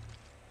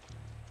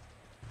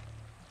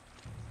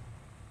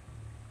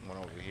 One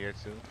over here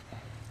too.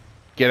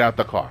 Get out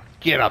the car.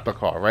 Get out the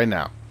car right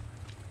now.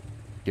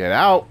 Get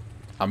out.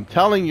 I'm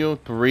telling you.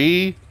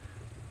 3.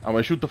 I'm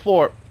gonna shoot the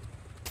floor.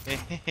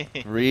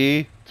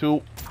 3,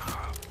 2.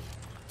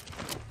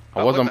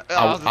 I wasn't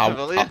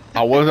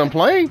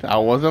playing. I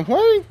wasn't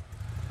playing.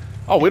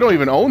 Oh, we don't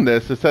even own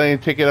this. It's saying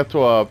take it up to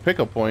a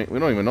pickup point. We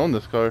don't even own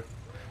this car.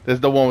 This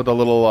is the one with the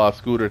little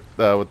scooter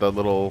with the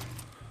little...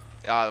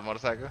 the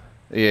motorcycle?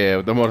 Yeah,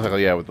 with the motorcycle,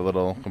 yeah, with the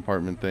little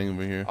compartment thing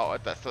over here. Oh,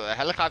 so the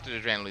helicopter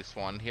just randomly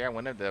spawned here. I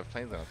wonder if the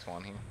plane's gonna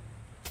spawn here.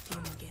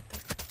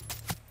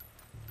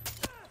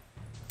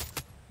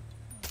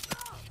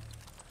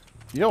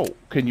 Yo,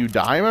 can you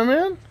die, my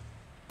man?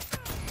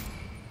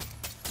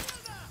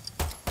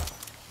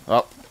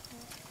 Oh.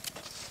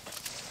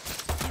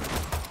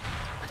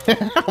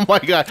 Oh my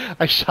god,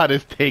 I shot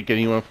his tank and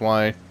he went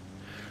flying.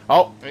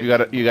 Oh, you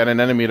got an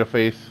enemy to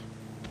face.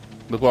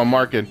 Look what I'm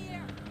marking.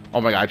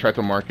 Oh my god, I tried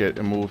to mark it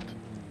and moved.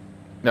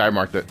 Yeah, I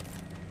marked it.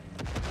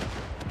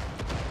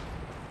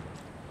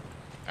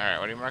 Alright,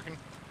 what are you marking?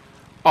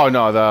 Oh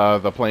no,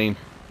 the plane.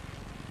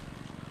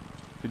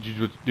 Did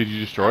you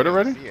destroy it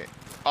already? See it.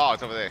 Oh,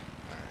 it's over there.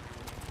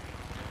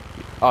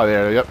 Oh,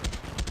 there, yep.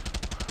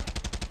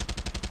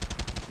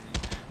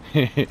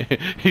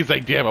 He's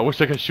like, damn, I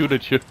wish I could shoot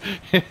at you.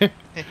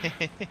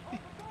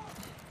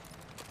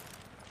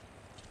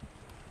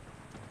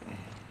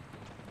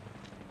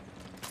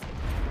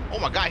 Oh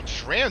my god, he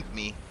trammed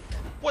me.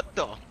 What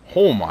the?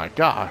 Oh my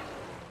god.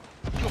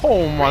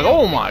 Oh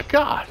my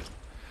god.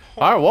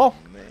 Alright, well,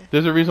 man.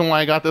 there's a reason why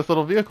I got this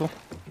little vehicle.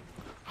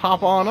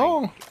 Hop on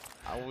on.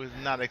 I was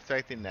not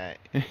expecting that.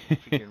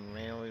 Freaking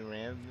randomly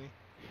rammed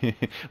me.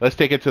 Let's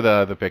take it to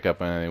the pickup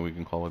and I think we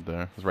can call it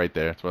there. It's right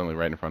there. It's literally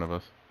right in front of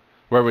us.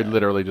 Where we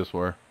literally just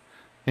were.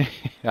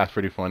 That's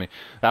pretty funny.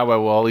 That way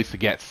we'll at least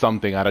get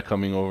something out of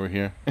coming over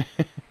here.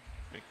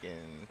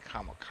 Freaking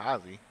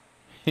kamikaze.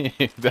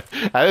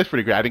 That is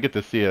pretty great. I didn't get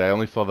to see it. I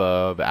only saw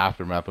the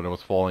aftermath when it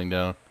was falling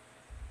down.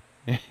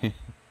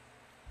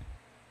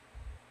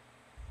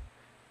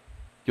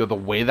 Yo, the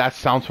way that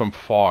sounds from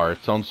far,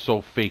 it sounds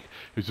so fake.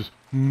 It's just...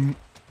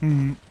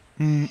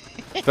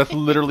 That's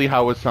literally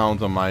how it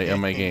sounds on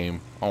my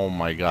game. Oh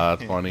my god,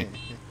 that's funny.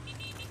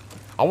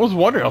 I was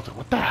wondering, I was like,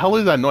 what the hell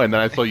is that noise? And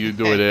then I saw you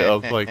doing it. I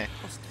was like,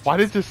 why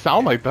did it just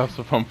sound like that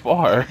from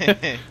far?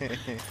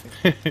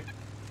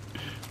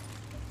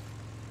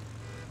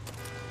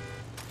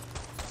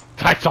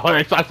 I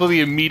saw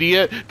the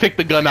immediate take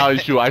the gun out and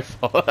shoot. I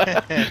saw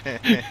that.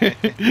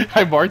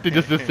 I marked it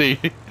just to see.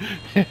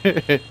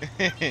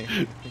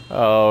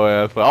 Oh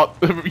man, so,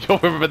 you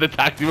don't remember the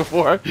taxi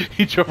before?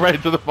 He drove right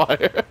into the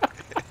fire.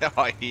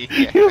 Oh yeah.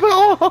 He was like,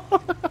 oh.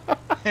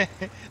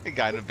 The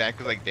guy in the back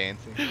was like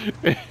dancing.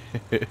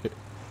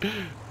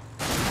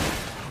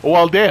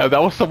 Well, damn,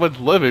 that was someone's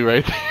living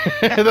right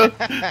there.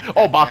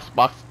 Oh, box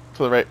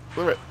to the right,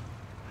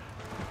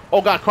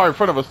 Oh god, car in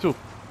front of us too.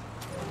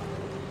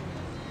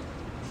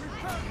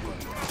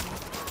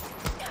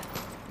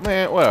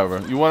 Man,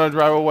 whatever. You want to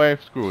drive away?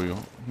 Screw you.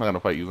 I'm not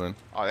gonna fight you then.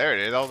 Oh, there it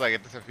is. I was like,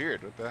 it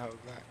disappeared. What the hell is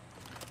that?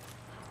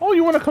 Oh,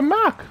 you want to come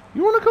back?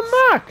 You want to come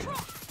back?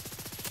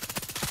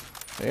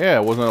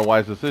 Yeah, it wasn't a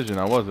wise decision,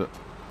 now was it?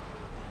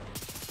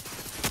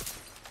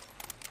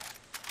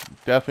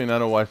 Definitely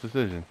not a wise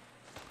decision.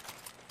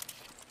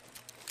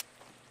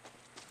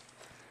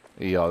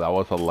 Yo, that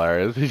was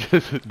hilarious. He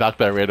just knocked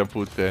that random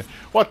pooch there.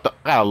 What the?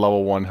 I got a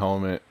level 1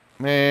 helmet.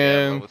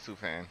 Man. Yeah, level 2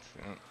 fans.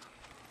 Yeah.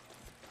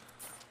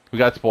 We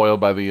got spoiled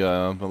by the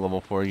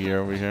level 4 gear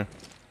over here.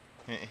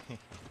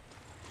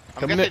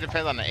 I guess it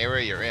depends on the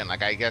area you're in.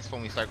 Like, I guess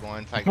when we start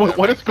going to like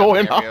What is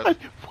going on?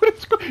 What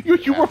is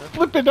you were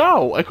flipping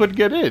out. I couldn't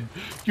get in.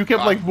 You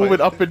kept like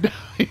moving up and down.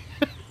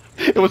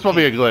 It was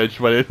probably a glitch,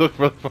 but it looked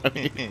really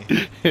funny.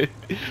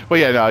 But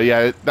yeah, no,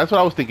 yeah, that's what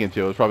I was thinking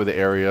too. It was probably the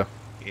area.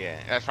 Yeah,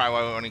 that's probably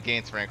why we only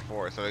gained to rank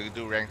 4. So if you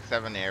do rank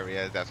 7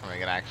 areas, that's when we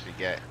can actually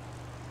get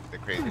the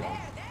crazy ones.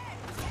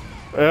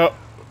 Yeah.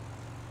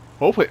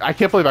 Hopefully, I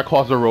can't believe I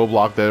caused a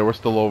roadblock there. We're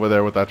still over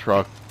there with that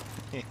truck.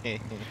 Hey,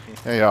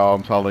 y'all,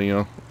 I'm telling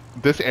you.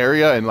 This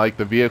area and like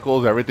the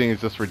vehicles, everything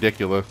is just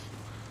ridiculous.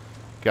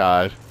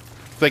 God.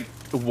 It's like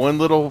one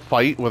little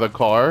fight with a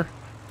car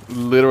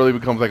literally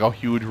becomes like a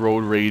huge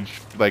road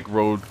rage, like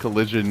road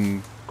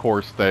collision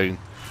course thing.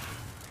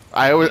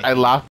 I laugh